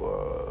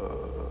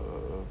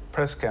horrible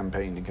press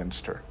campaign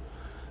against her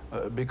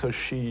because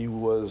she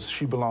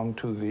belonged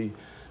to the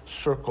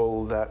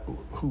circle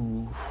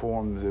who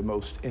formed the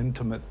most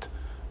intimate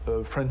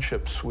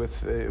friendships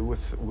with the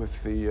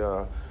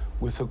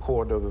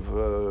court of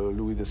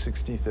Louis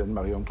XVI and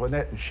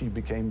Marie-Antoinette, and she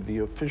became the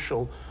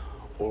official,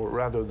 or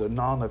rather the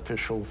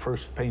non-official,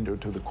 first painter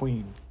to the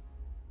Queen.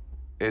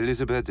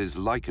 Elizabeth is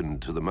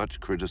likened to the much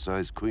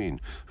criticized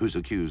queen, who's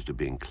accused of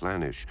being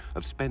clannish,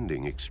 of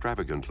spending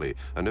extravagantly,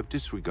 and of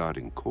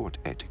disregarding court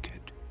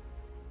etiquette.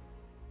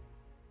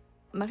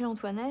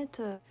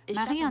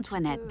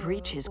 Marie-Antoinette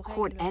breaches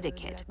court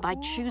etiquette by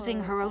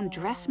choosing her own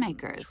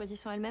dressmakers,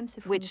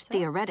 which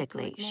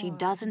theoretically she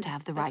doesn't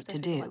have the right to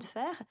do.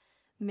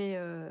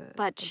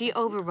 But she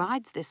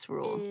overrides this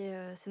rule,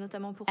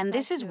 and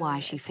this is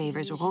why she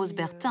favors Rose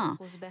Bertin,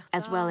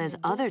 as well as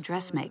other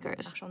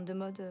dressmakers,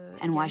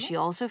 and why she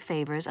also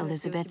favors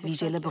Élisabeth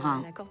Vigée Le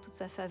Brun.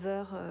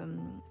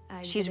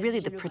 She's really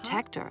the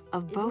protector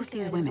of both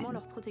these women.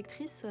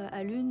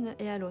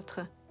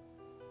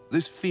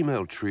 This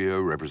female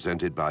trio,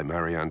 represented by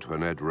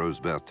Marie-Antoinette, Rose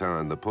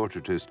Bertin, and the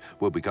portraitist,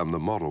 will become the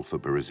model for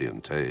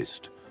Parisian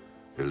taste.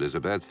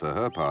 Elizabeth, for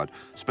her part,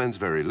 spends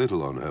very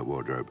little on her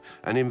wardrobe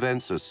and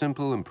invents a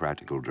simple and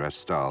practical dress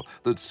style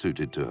that's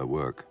suited to her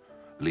work.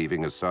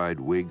 Leaving aside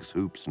wigs,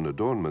 hoops, and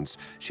adornments,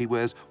 she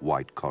wears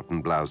white cotton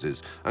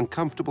blouses and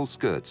comfortable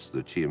skirts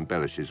that she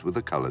embellishes with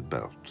a colored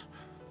belt.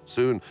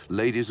 Soon,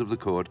 ladies of the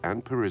court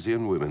and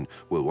Parisian women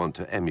will want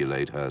to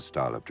emulate her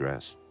style of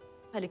dress.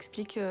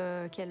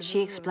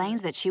 She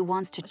explains that she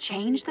wants to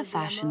change the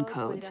fashion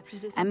codes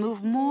and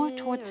move more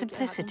towards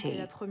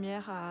simplicity.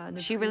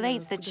 She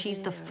relates that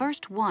she's the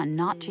first one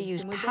not to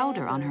use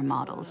powder on her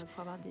models,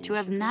 to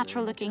have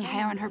natural-looking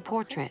hair in her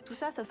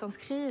portraits.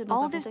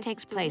 All this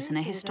takes place in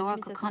a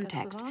historical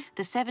context,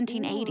 the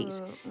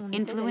 1780s,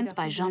 influenced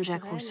by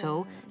Jean-Jacques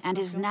Rousseau and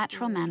his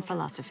natural man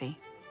philosophy.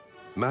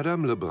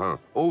 Madame Le Brun,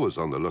 always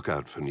on the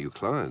lookout for new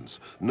clients,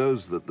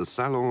 knows that the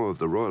Salon of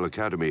the Royal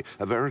Academy,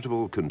 a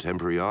veritable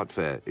contemporary art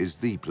fair, is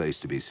the place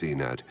to be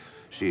seen at.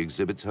 She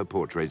exhibits her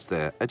portraits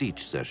there at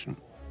each session.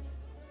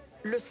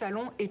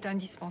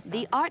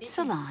 The art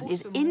salon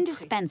is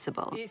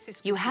indispensable.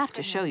 You have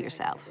to show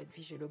yourself.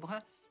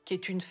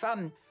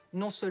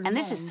 And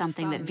this is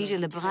something that Vigée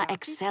Le Brun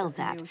excels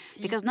at,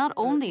 because not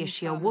only is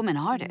she a woman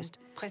artist,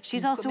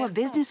 she's also a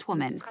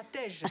businesswoman,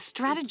 a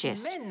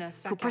strategist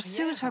who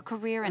pursues her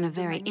career in a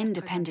very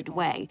independent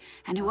way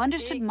and who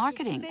understood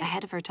marketing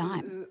ahead of her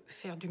time.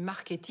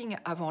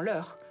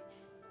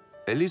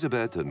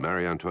 Elisabeth and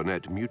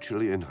Marie-Antoinette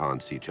mutually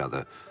enhance each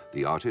other.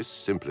 The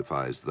artist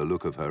simplifies the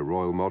look of her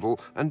royal model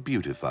and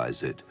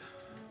beautifies it.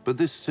 But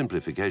this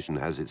simplification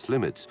has its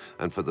limits,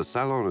 and for the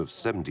Salon of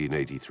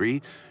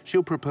 1783,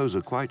 she'll propose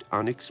a quite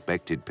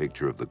unexpected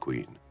picture of the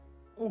Queen.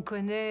 We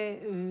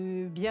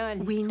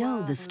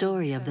know the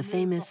story of the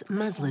famous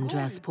muslin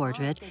dress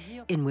portrait,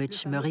 in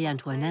which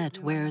Marie-Antoinette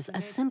wears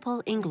a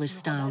simple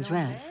English-style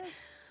dress,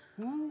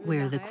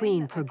 where the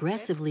Queen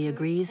progressively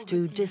agrees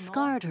to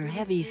discard her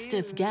heavy,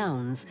 stiff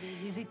gowns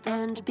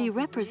and be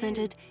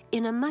represented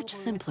in a much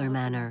simpler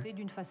manner.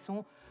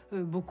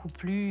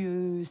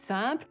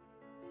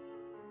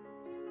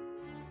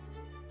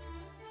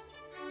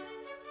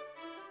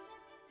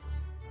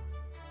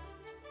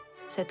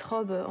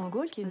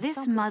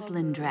 This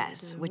muslin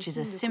dress, which is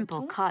a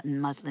simple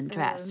cotton muslin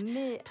dress,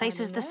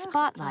 places the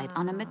spotlight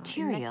on a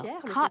material,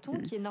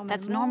 cotton,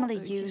 that's normally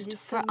used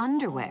for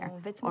underwear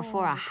or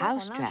for a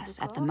house dress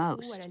at the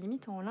most.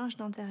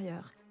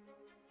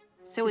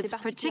 So it's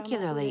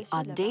particularly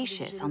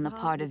audacious on the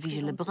part of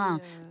Vigée Le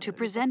Brun to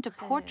present a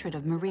portrait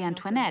of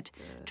Marie-Antoinette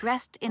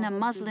dressed in a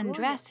muslin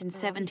dress in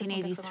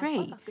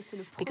 1783,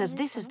 because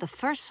this is the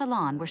first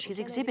salon where she's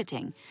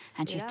exhibiting,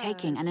 and she's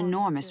taking an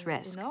enormous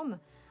risk.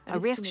 A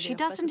risk she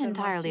doesn't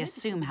entirely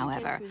assume,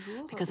 however,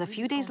 because a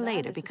few days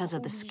later, because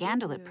of the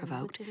scandal it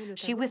provoked,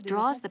 she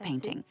withdraws the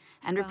painting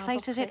and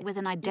replaces it with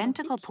an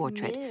identical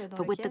portrait,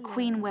 but with the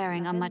Queen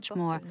wearing a much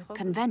more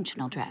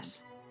conventional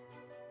dress.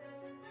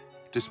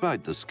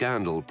 Despite the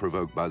scandal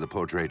provoked by the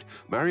portrait,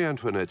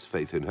 Marie-Antoinette's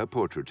faith in her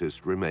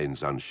portraitist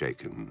remains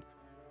unshaken.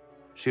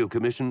 She'll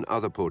commission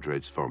other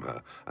portraits from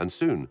her, and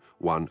soon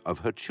one of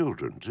her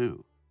children,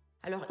 too.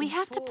 We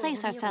have to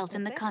place ourselves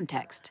in the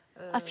context.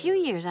 A few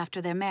years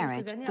after their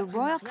marriage, the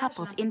royal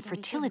couple's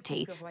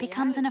infertility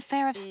becomes an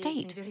affair of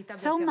state,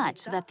 so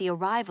much that the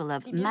arrival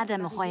of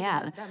Madame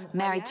Royale,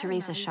 Marie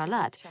Theresa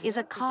Charlotte, is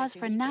a cause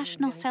for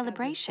national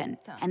celebration.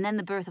 And then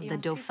the birth of the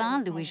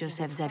Dauphin,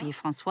 Louis-Joseph Xavier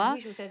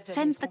François,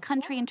 sends the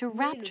country into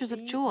raptures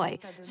of joy,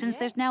 since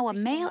there's now a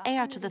male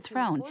heir to the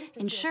throne,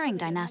 ensuring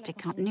dynastic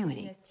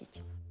continuity.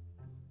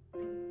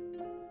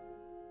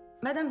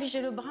 Madame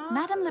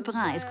Le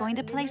Brun is going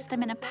to place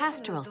them in a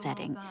pastoral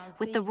setting,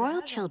 with the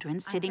royal children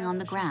sitting on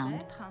the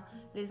ground.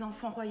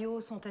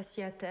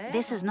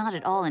 This is not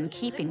at all in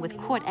keeping with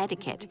court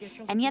etiquette,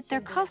 and yet their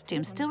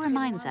costume still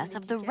reminds us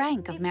of the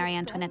rank of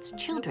Marie-Antoinette's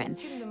children,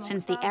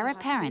 since the heir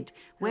apparent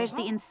wears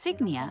the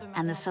insignia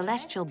and the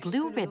celestial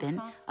blue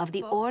ribbon of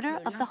the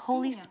Order of the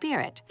Holy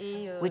Spirit,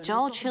 which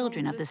all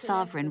children of the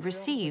sovereign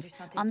receive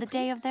on the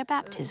day of their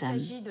baptism.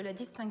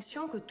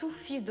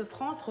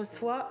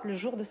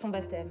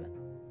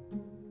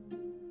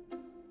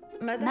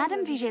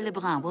 Madame Vigée Le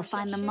Brun will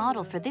find the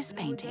model for this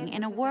painting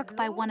in a work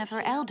by one of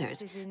her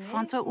elders,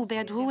 François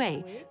Hubert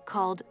Drouet,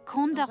 called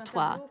Comte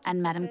d'Artois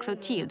and Madame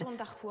Clotilde.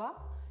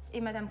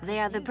 They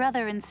are the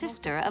brother and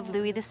sister of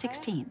Louis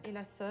XVI.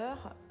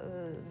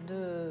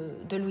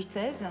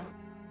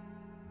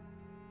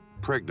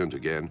 Pregnant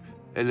again,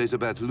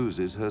 Élisabeth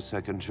loses her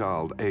second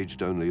child,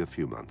 aged only a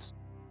few months.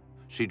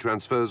 She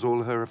transfers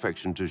all her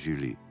affection to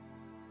Julie.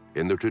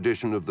 In the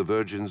tradition of the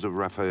Virgins of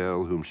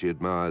Raphael, whom she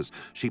admires,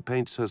 she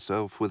paints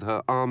herself with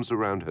her arms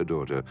around her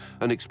daughter,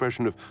 an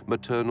expression of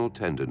maternal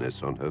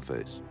tenderness on her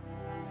face.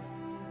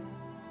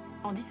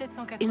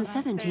 In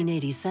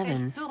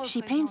 1787,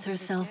 she paints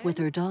herself with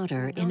her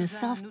daughter in a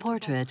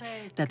self-portrait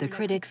that the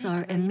critics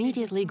are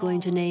immediately going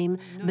to name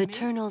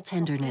maternal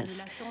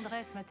tenderness,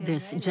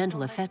 this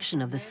gentle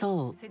affection of the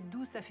soul.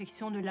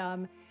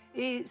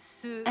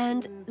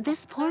 And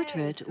this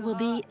portrait will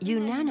be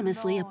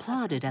unanimously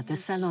applauded at the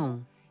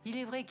Salon.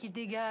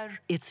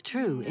 It's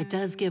true, it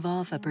does give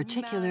off a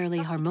particularly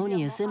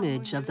harmonious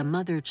image of the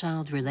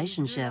mother-child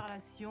relationship.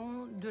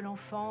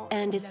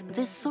 And it's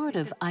this sort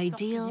of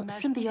ideal,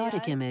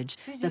 symbiotic image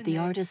that the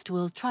artist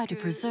will try to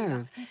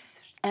preserve,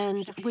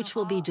 and which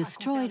will be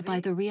destroyed by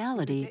the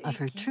reality of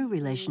her true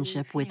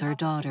relationship with her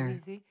daughter.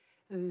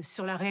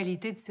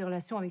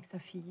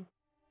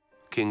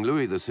 King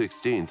Louis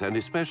XVI, and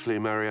especially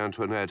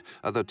Marie-Antoinette,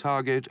 are the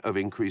target of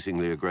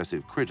increasingly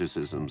aggressive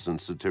criticisms and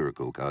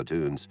satirical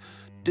cartoons.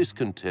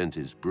 Discontent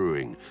is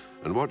brewing,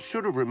 and what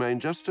should have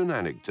remained just an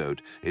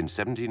anecdote in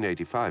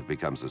 1785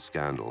 becomes a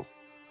scandal.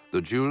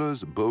 The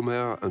jewelers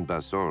Baumer and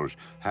Bassange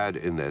had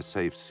in their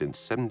safes since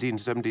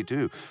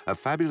 1772 a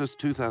fabulous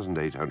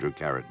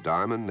 2,800-carat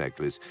diamond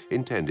necklace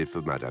intended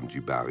for Madame du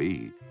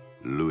Barry.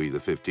 Louis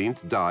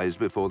XV dies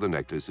before the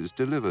necklace is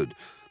delivered.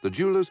 The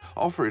jewelers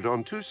offer it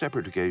on two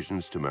separate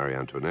occasions to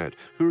Marie-Antoinette,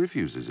 who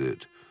refuses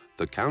it.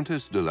 The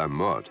Countess de la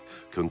Motte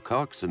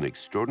concocts an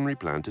extraordinary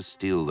plan to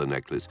steal the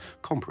necklace,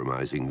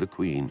 compromising the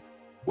Queen.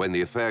 When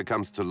the affair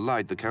comes to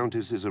light, the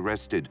Countess is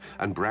arrested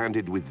and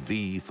branded with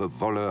V for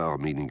voleur,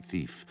 meaning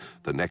thief.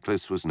 The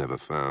necklace was never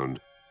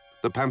found.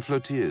 The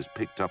pamphleteers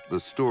picked up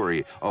the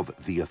story of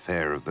the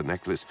affair of the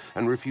necklace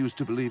and refused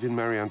to believe in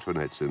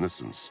Marie-Antoinette's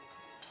innocence.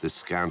 This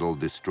scandal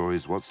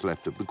destroys what's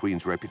left of the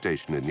Queen's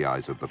reputation in the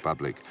eyes of the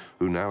public,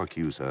 who now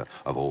accuse her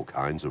of all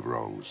kinds of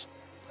wrongs.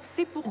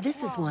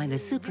 This is why the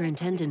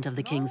superintendent of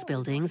the King's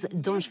buildings,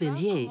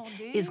 Donchevilliers,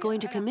 is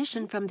going to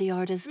commission from the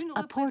artist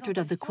a portrait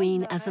of the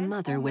Queen as a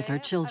mother with her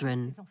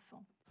children.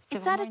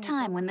 It's at a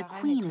time when the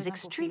Queen is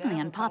extremely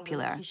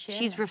unpopular.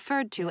 She's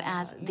referred to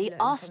as the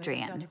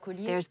Austrian.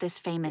 There's this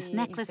famous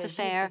necklace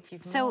affair,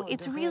 so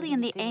it's really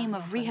in the aim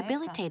of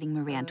rehabilitating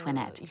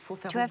Marie-Antoinette,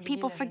 to have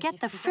people forget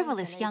the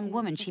frivolous young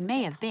woman she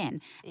may have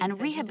been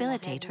and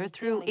rehabilitate her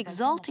through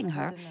exalting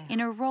her in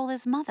her role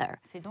as mother.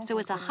 So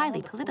it's a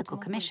highly political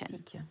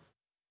commission.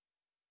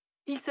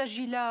 It's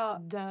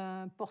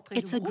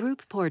a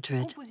group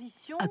portrait,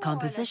 a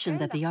composition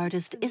that the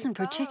artist isn't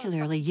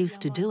particularly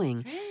used to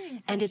doing,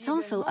 and it's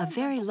also a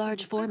very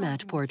large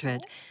format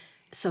portrait,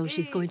 so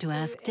she's going to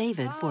ask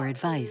David for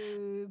advice.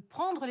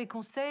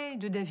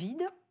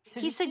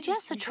 He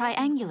suggests a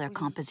triangular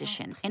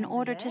composition in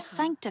order to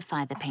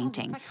sanctify the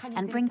painting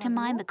and bring to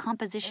mind the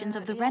compositions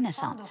of the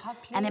Renaissance,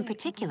 and in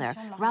particular,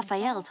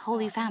 Raphael's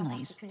Holy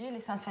Families.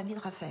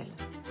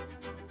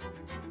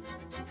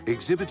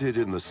 Exhibited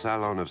in the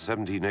Salon of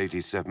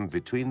 1787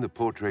 between the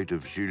portrait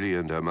of Julie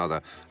and her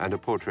mother and a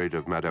portrait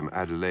of Madame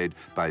Adelaide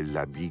by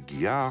l'Abbé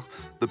Guillard,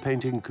 the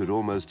painting could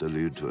almost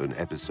allude to an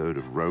episode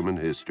of Roman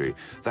history,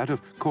 that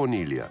of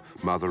Cornelia,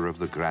 mother of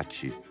the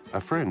Gracchi.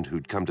 A friend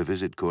who'd come to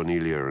visit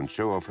Cornelia and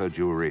show off her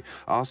jewelry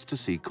asked to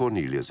see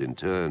Cornelia's in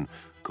turn.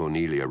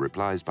 Cornelia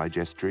replies by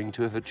gesturing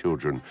to her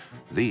children,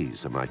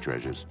 "These are my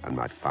treasures and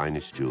my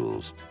finest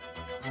jewels."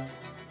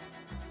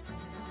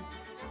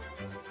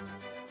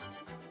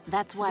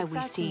 That's why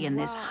we see in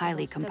this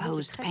highly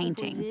composed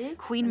painting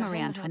Queen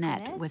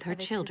Marie-Antoinette with her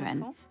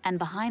children, and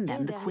behind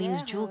them the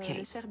Queen's jewel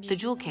case. The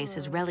jewel case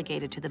is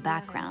relegated to the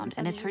background,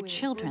 and it's her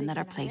children that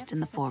are placed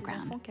in the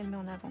foreground.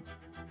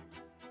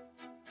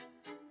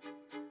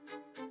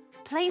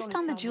 Placed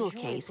on the jewel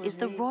case is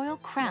the royal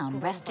crown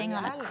resting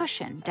on a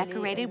cushion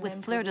decorated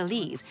with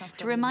fleur-de-lis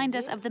to remind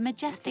us of the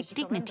majestic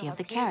dignity of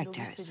the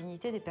characters.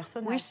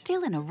 We're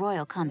still in a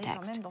royal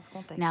context.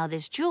 Now,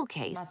 this jewel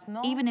case,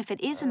 even if it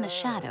is in the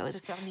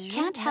shadows,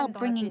 can't help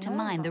bringing to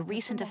mind the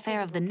recent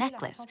affair of the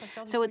necklace,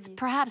 so it's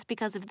perhaps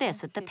because of this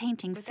that the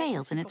painting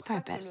fails in its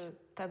purpose.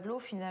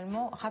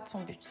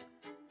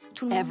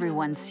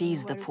 Everyone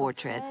sees the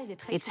portrait.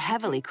 It's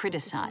heavily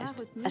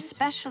criticized,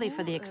 especially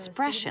for the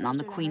expression on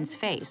the Queen's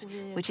face,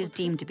 which is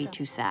deemed to be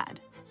too sad.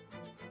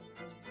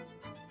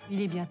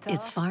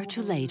 It's far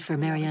too late for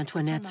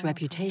Marie-Antoinette's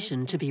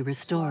reputation to be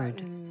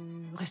restored.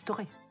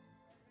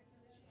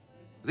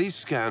 These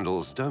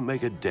scandals don't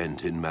make a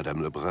dent in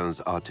Madame Le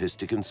Brun's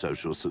artistic and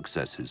social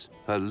successes.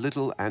 Her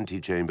little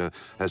antechamber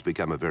has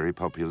become a very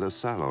popular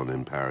salon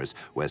in Paris,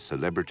 where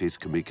celebrities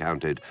can be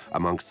counted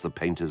amongst the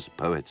painters,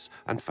 poets,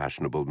 and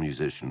fashionable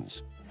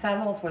musicians.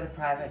 Salons were the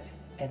private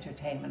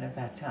entertainment of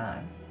that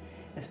time,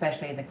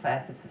 especially in the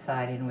class of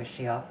society in which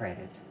she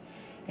operated.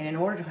 And in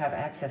order to have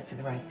access to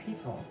the right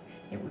people,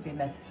 it would be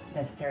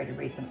necessary to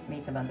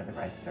meet them under the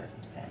right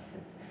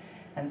circumstances.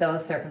 And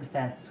those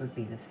circumstances would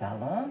be the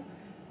salon,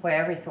 where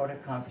every sort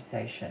of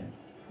conversation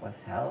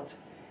was held,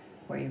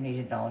 where you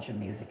needed knowledge of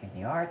music and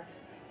the arts,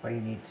 where you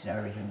needed to know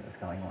everything that was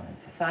going on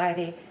in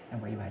society, and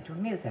where you had to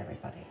amuse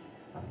everybody.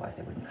 Otherwise,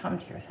 they wouldn't come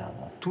to your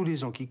salon.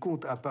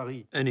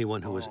 Anyone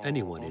who was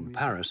anyone in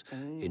Paris,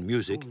 in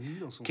music,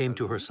 came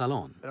to her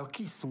salon.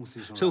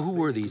 So who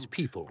were these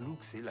people?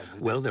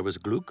 Well, there was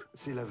Gluck.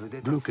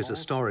 Gluck is a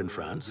star in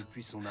France.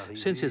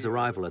 Since his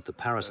arrival at the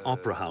Paris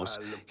Opera House,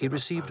 he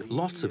received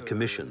lots of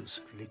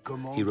commissions.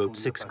 He wrote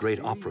 6 great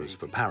operas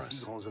for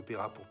Paris.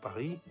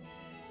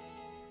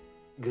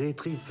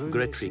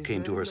 Grétry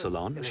came to her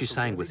salon, she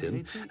sang with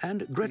him,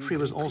 and Grétry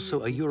was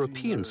also a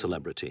European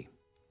celebrity.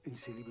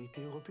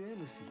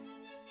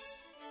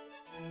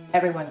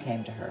 Everyone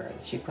came to her.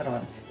 She put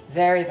on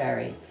very,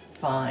 very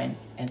fine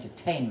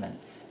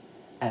entertainments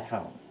at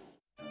home.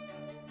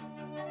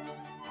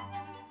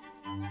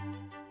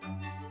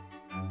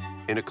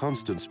 In a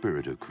constant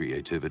spirit of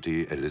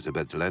creativity,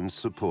 Elisabeth lends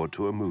support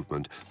to a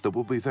movement that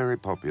will be very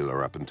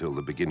popular up until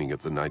the beginning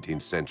of the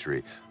 19th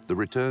century, the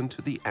return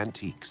to the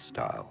antique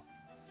style.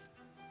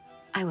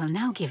 I will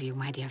now give you,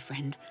 my dear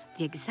friend,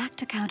 the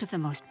exact account of the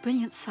most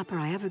brilliant supper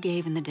I ever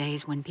gave in the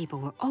days when people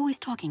were always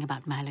talking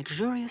about my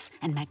luxurious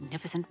and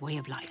magnificent way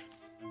of life.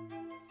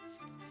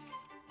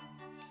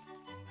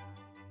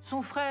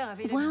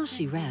 While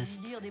she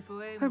rests,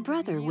 her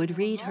brother would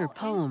read her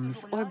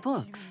poems or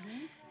books,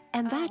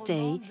 and that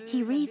day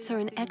he reads her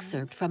an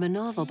excerpt from a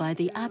novel by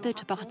the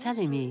Abbot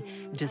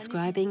Barthélemy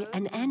describing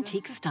an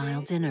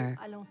antique-style dinner.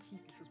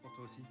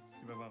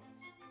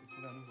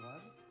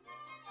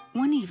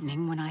 One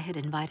evening, when I had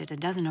invited a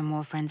dozen or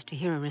more friends to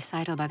hear a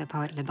recital by the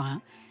poet Le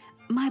Brun,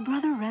 my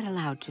brother read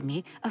aloud to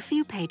me a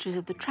few pages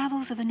of the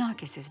Travels of a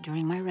Narcissus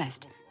during my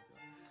rest.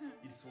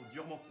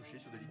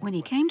 When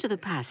he came to the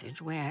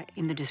passage where,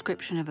 in the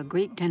description of a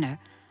Greek dinner,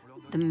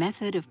 the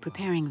method of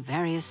preparing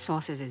various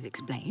sauces is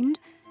explained,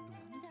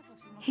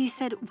 he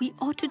said we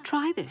ought to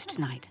try this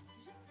tonight.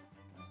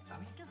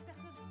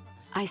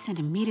 I sent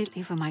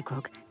immediately for my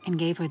cook and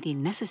gave her the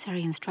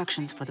necessary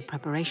instructions for the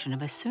preparation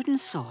of a certain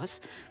sauce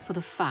for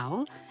the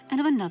fowl and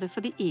of another for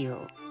the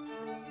eel.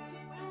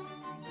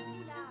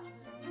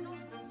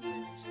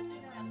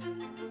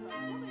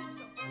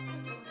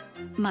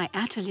 My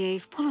atelier,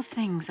 full of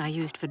things I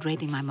used for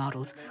draping my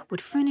models,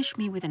 would furnish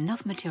me with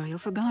enough material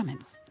for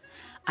garments.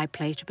 I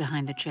placed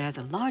behind the chairs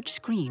a large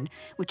screen,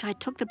 which I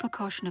took the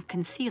precaution of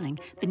concealing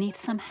beneath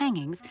some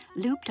hangings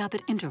looped up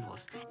at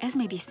intervals, as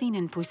may be seen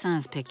in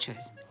Poussin's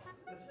pictures.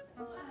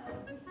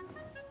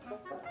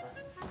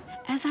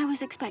 As I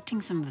was expecting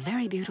some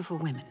very beautiful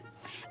women,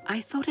 I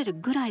thought it a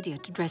good idea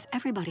to dress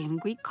everybody in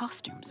Greek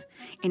costumes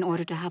in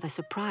order to have a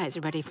surprise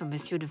ready for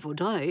Monsieur de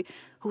Vaudreuil,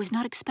 who was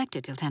not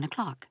expected till 10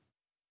 o'clock.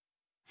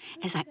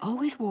 As I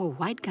always wore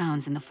white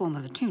gowns in the form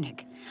of a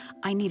tunic,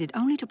 I needed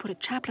only to put a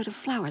chaplet of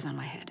flowers on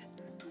my head.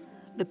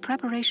 The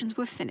preparations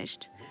were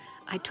finished.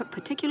 I took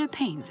particular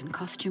pains in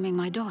costuming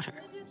my daughter,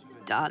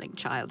 darling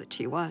child that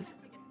she was.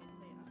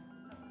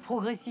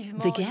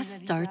 The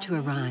guests start to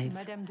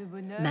arrive.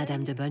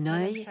 Madame de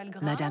Bonneuil,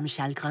 Madame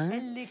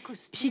Chalgrin.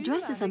 She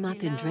dresses them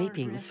up in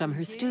drapings from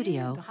her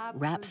studio,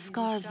 wraps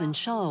scarves and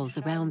shawls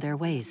around their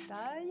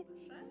waists.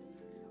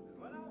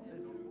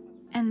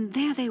 And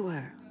there they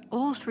were,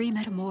 all 3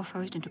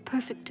 metamorphosed into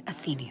perfect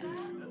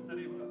Athenians.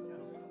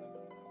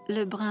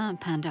 Le Brun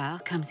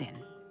Pindar comes in,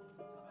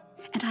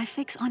 and I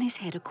fix on his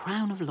head a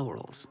crown of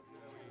laurels.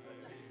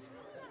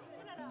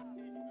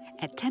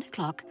 At 10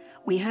 o'clock,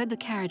 we heard the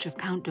carriage of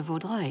Count de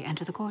Vaudreuil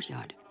enter the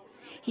courtyard.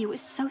 He was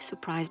so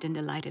surprised and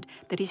delighted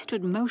that he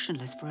stood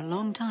motionless for a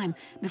long time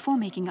before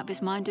making up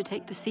his mind to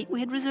take the seat we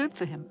had reserved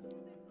for him.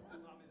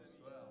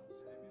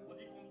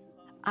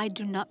 I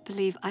do not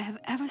believe I have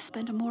ever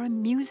spent a more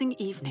amusing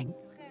evening.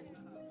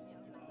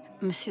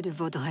 Monsieur de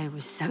Vaudreuil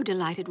was so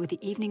delighted with the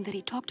evening that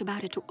he talked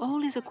about it to all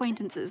his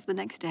acquaintances the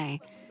next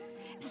day.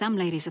 Some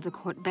ladies of the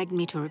court begged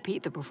me to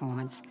repeat the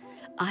performance.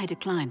 I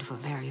declined for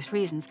various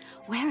reasons,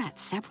 whereat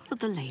several of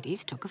the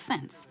ladies took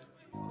offense.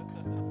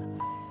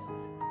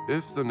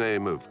 If the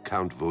name of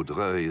Count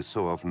Vaudreuil is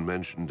so often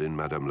mentioned in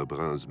Madame Le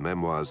Brun's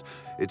memoirs,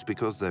 it's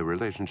because their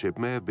relationship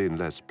may have been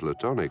less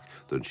platonic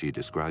than she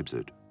describes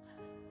it.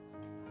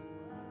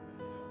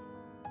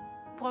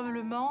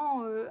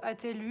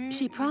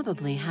 She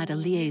probably had a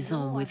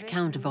liaison with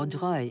Count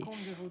Vaudreuil.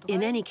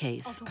 In any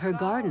case, her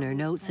gardener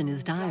notes in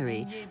his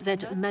diary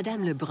that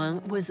Madame Le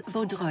Brun was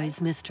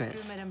Vaudreuil's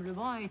mistress.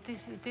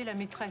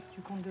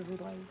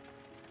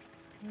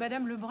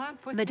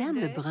 Madame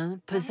Le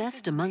Brun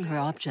possessed among her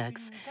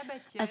objects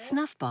a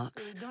snuff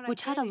box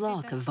which had a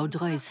lock of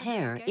Vaudreuil's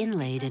hair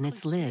inlaid in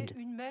its lid.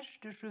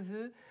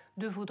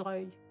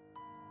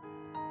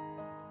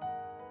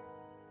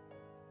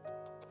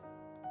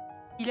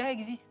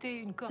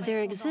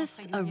 There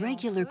exists a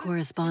regular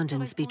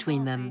correspondence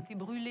between them.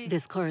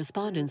 This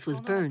correspondence was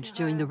burnt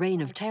during the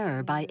Reign of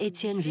Terror by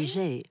Etienne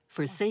Vigée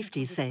for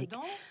safety's sake.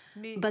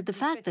 But the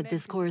fact that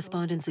this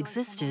correspondence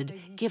existed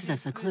gives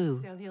us a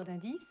clue.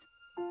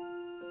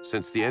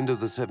 Since the end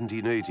of the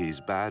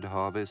 1780s, bad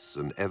harvests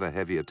and ever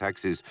heavier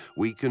taxes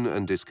weaken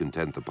and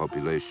discontent the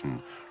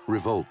population.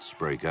 Revolts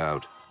break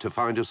out. To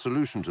find a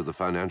solution to the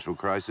financial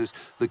crisis,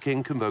 the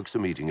king convokes a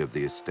meeting of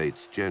the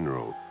Estates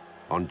General.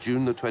 On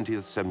June the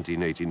 20th,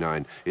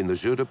 1789, in the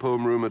Jeu de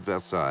Paume room at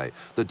Versailles,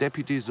 the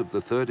deputies of the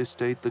Third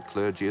Estate, the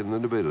clergy and the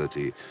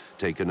nobility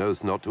take an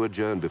oath not to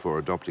adjourn before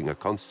adopting a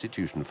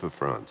constitution for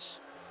France.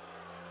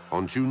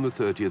 On June the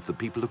 30th, the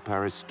people of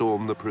Paris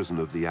storm the prison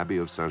of the Abbey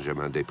of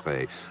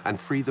Saint-Germain-des-Prés and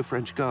free the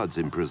French guards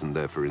imprisoned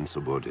there for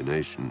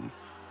insubordination.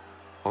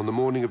 On the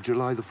morning of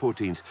July the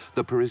 14th,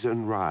 the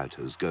Parisian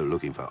rioters go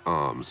looking for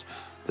arms.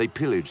 They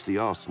pillage the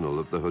arsenal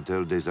of the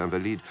Hôtel des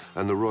Invalides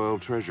and the Royal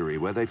Treasury,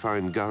 where they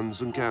find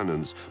guns and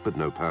cannons, but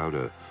no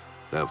powder.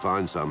 They'll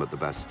find some at the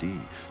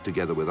Bastille,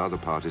 together with other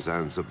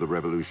partisans of the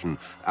revolution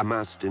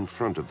amassed in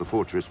front of the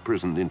fortress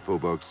prison in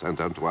Faubourg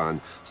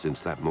Saint-Antoine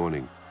since that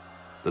morning.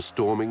 The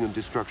storming and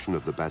destruction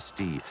of the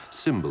Bastille,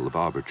 symbol of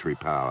arbitrary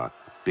power,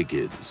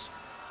 begins.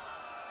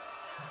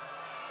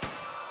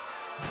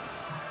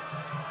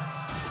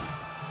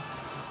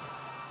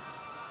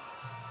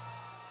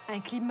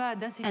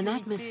 An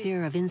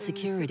atmosphere of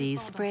insecurity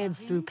spreads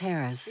through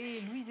Paris,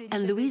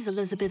 and Louise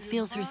Elisabeth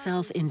feels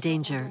herself in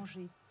danger.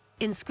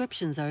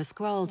 Inscriptions are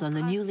scrawled on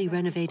the newly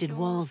renovated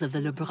walls of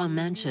the Le Brun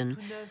mansion.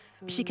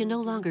 She can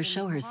no longer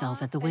show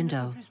herself at the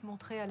window.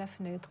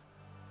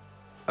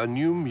 A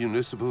new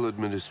municipal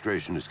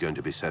administration is going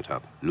to be set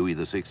up. Louis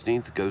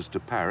XVI goes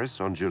to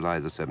Paris on July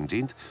the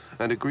 17th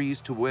and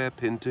agrees to wear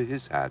pinned to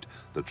his hat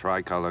the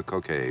tricolour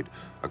cockade,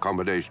 a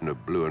combination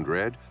of blue and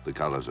red, the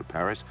colours of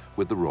Paris,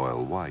 with the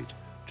royal white.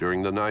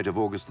 During the night of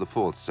August the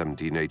 4th,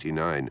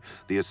 1789,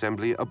 the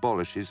Assembly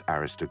abolishes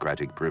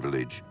aristocratic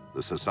privilege.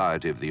 The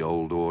society of the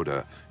old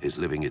order is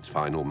living its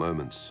final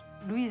moments.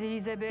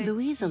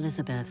 Louise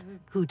Elisabeth,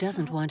 who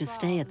doesn't want to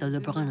stay at the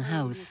Le Brun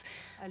house,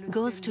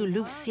 goes to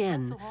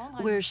Louvciennes,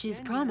 where she's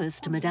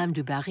promised Madame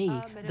du Barry,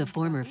 the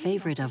former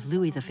favorite of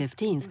Louis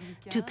XV,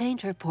 to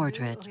paint her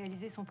portrait.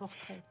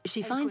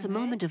 She finds a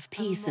moment of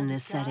peace in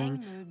this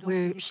setting,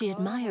 where she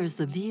admires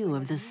the view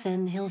of the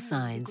Seine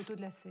hillsides.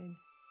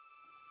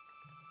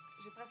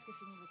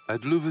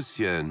 At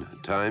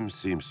Louvciennes, time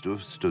seems to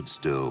have stood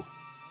still.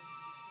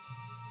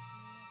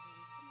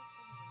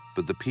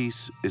 But the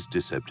peace is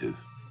deceptive.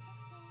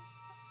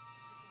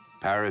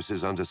 Paris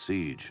is under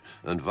siege,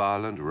 and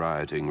violent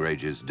rioting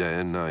rages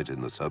day and night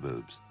in the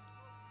suburbs.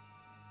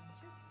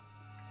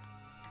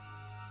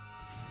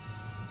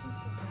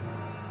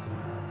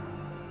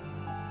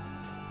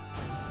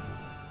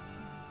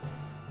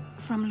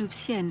 From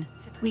Louvciennes,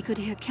 we could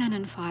hear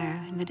cannon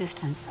fire in the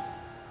distance.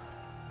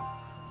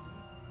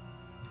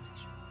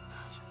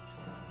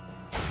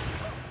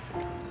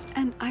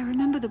 And I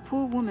remember the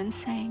poor woman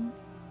saying,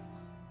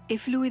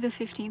 if Louis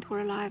XV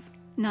were alive,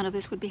 none of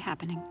this would be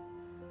happening.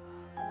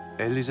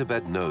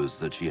 Elisabeth knows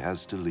that she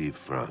has to leave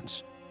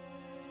France.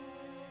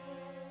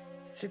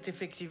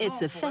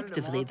 It's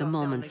effectively the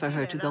moment for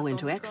her to go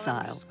into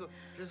exile.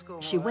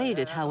 She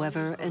waited,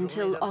 however,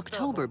 until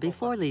October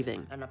before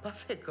leaving,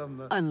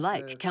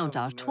 unlike Count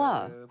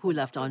Artois, who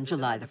left on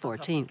July the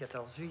 14th.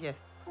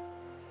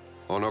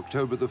 On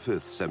October the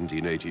 5th,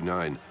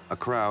 1789, a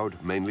crowd,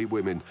 mainly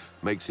women,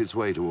 makes its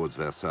way towards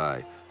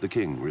Versailles. The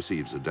king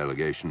receives a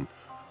delegation.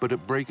 But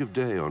at break of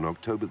day on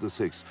October the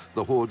 6th,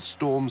 the horde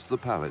storms the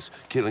palace,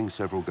 killing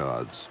several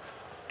guards.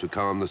 To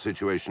calm the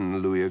situation,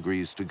 Louis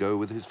agrees to go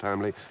with his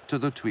family to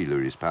the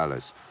Tuileries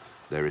Palace.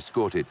 They're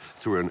escorted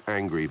through an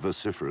angry,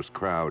 vociferous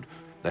crowd.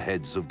 The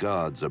heads of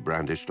guards are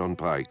brandished on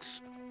pikes.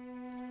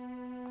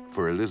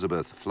 For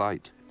Elizabeth,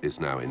 flight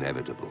is now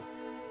inevitable.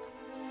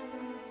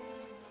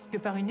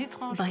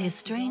 By a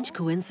strange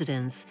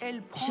coincidence,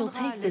 she'll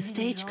take the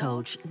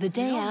stagecoach the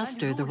day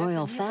after the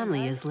royal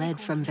family is led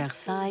from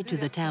Versailles to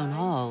the town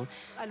hall,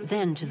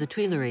 then to the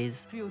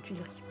Tuileries.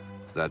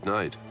 That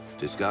night,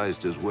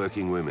 disguised as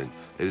working women,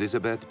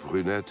 Elisabeth,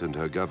 Brunette, and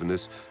her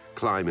governess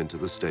climb into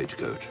the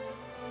stagecoach.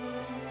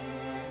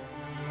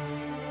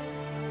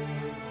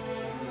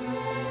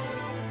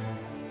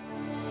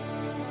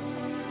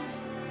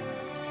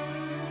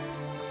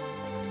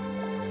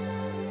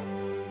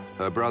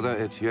 Her brother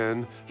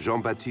Etienne,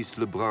 Jean-Baptiste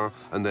Le Brun,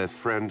 and their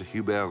friend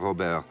Hubert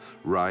Robert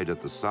ride at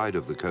the side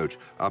of the coach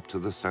up to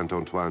the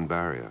Saint-Antoine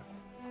barrier.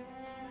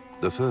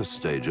 The first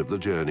stage of the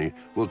journey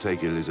will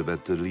take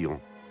Élisabeth to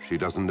Lyon. She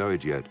doesn't know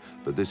it yet,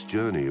 but this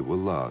journey will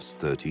last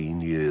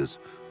 13 years.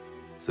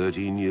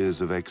 13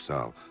 years of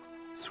exile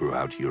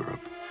throughout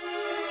Europe.